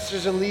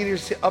pastors and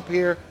leaders up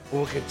here who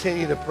will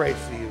continue to pray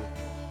for you.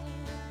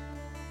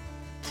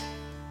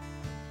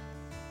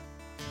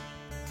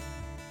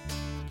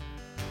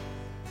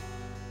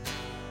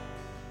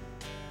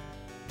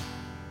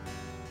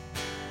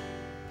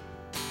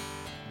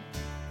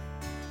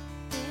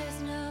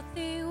 There's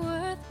nothing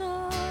worth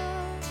more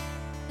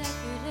that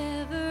could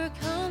ever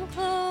come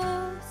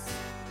close.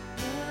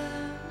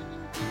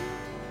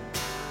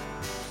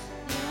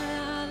 You're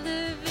our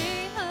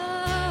living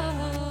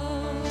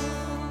hope.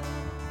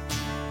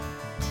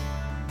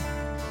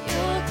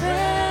 Your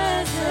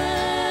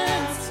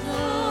presence,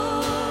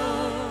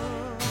 Lord.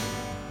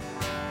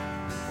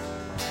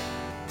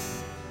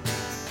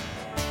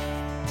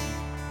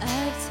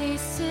 I've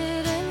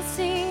tasted and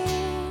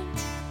seen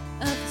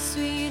of the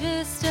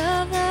sweetest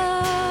of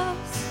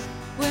loves,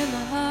 when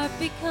my heart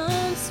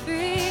becomes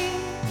free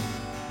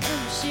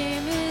and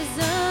shame is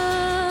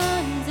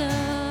undone.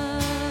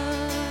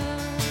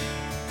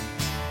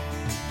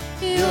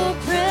 Your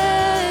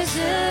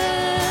presence,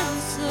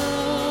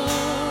 Lord.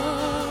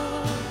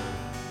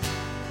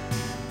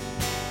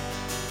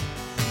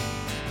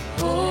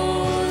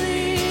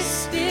 Holy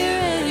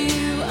Spirit,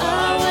 you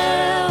are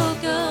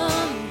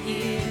welcome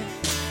here.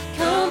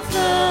 Come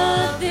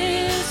flood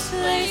this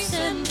place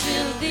and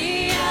fill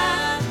the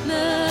atmosphere.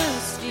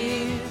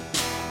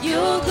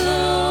 Your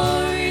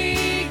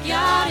glory,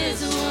 God,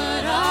 is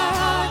what our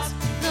hearts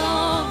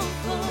long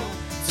for.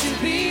 To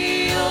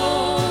be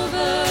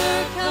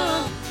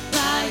overcome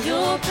by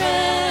your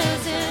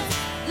presence,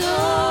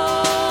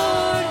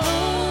 Lord.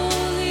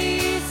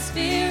 Holy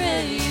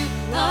Spirit, you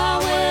are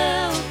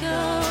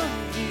welcome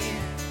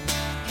here.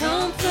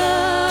 Come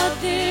flood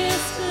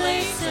this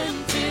place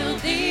and fill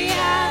the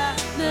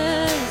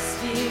atmosphere.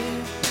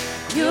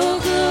 Your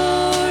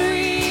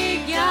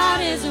glory, God,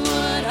 is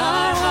what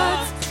our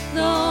hearts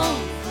long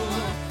for.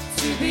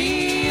 To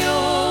be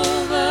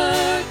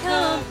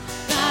overcome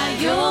by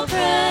your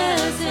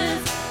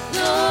presence,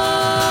 Lord.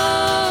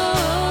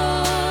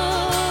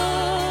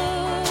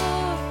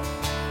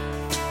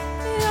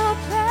 Your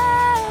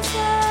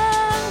presence,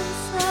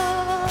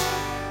 Lord.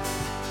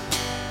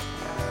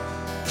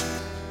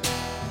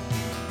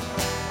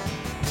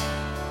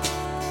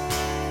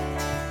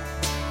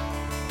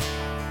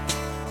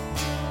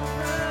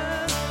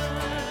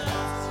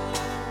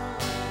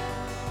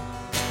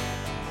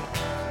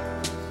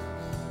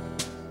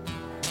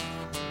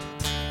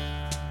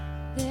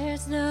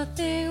 There's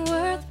nothing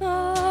worth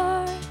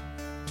more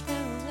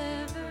that will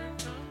ever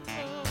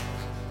compare.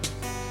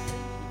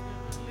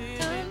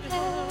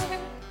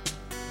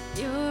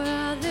 You're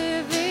our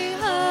living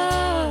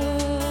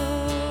hope.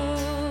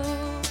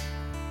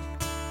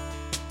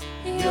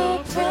 Your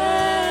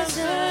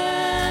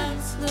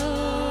presence,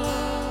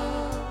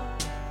 Lord.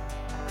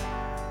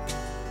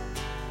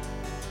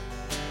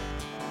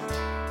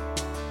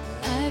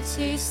 I've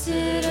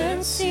tasted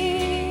and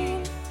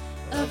seen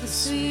of the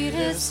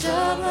sweetest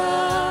of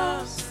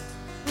loves,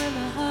 when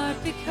my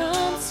heart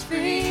becomes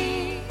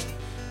free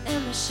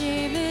and my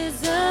shame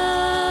is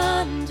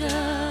undone.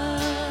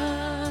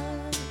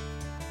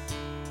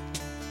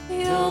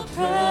 Your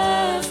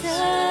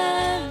presence,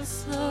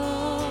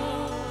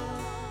 Lord.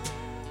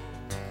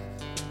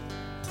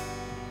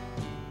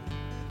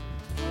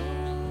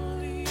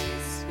 Holy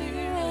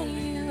Spirit,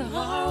 you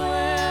are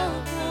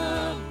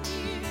welcome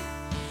here.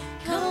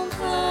 Come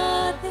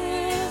flood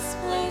this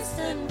place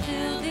and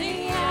fill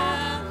the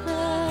atmosphere.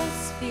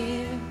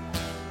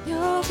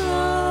 Your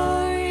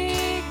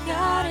glory,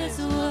 God, is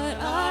what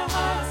our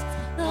hearts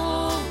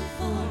long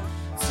for.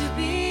 To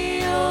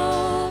be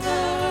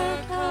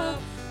overcome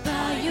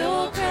by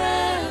your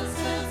presence.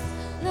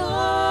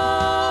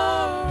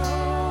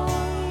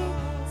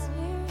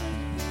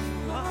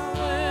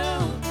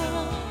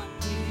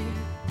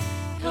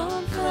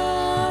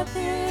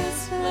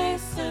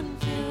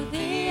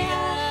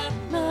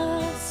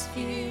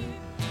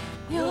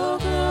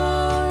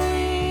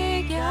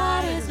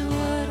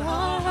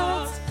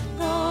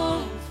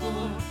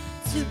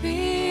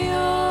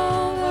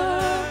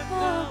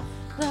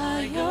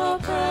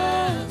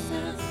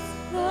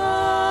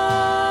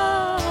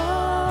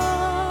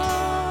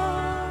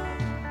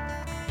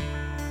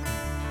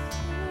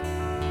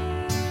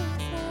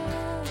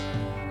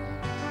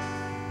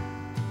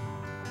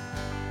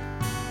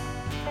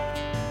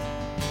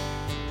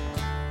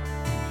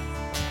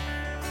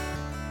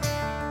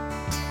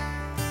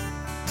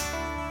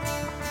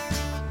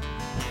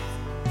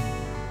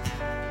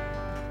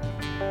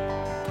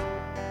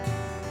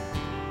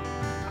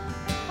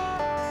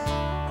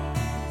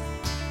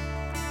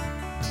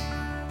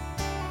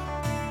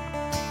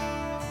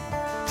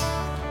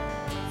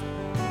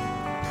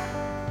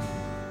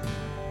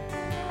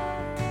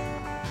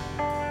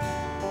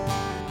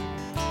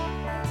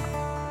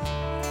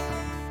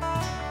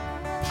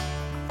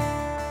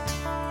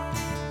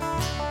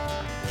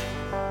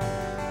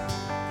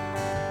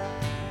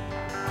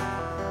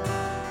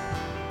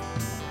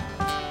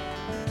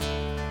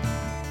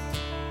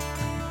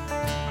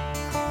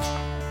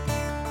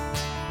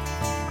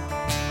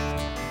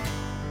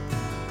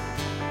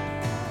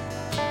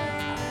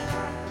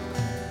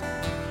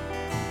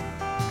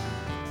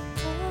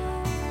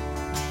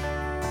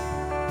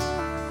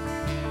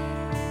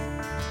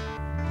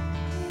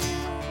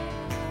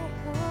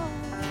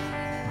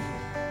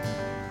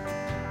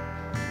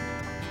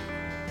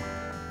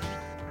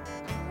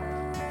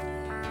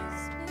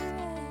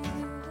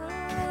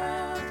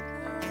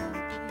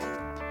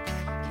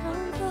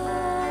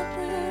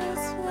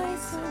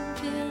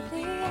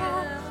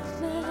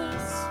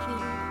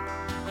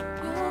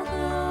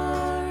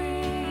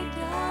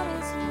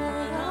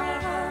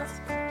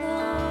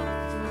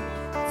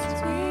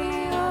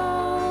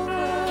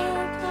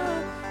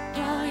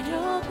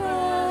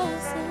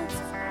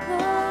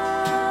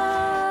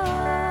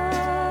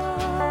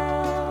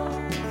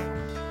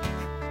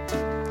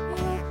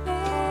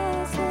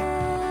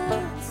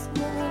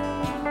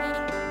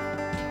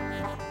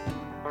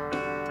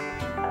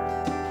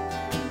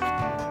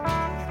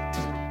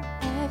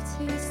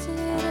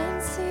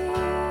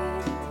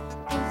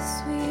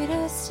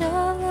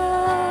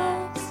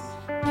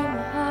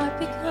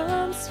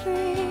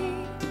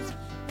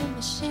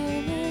 shame.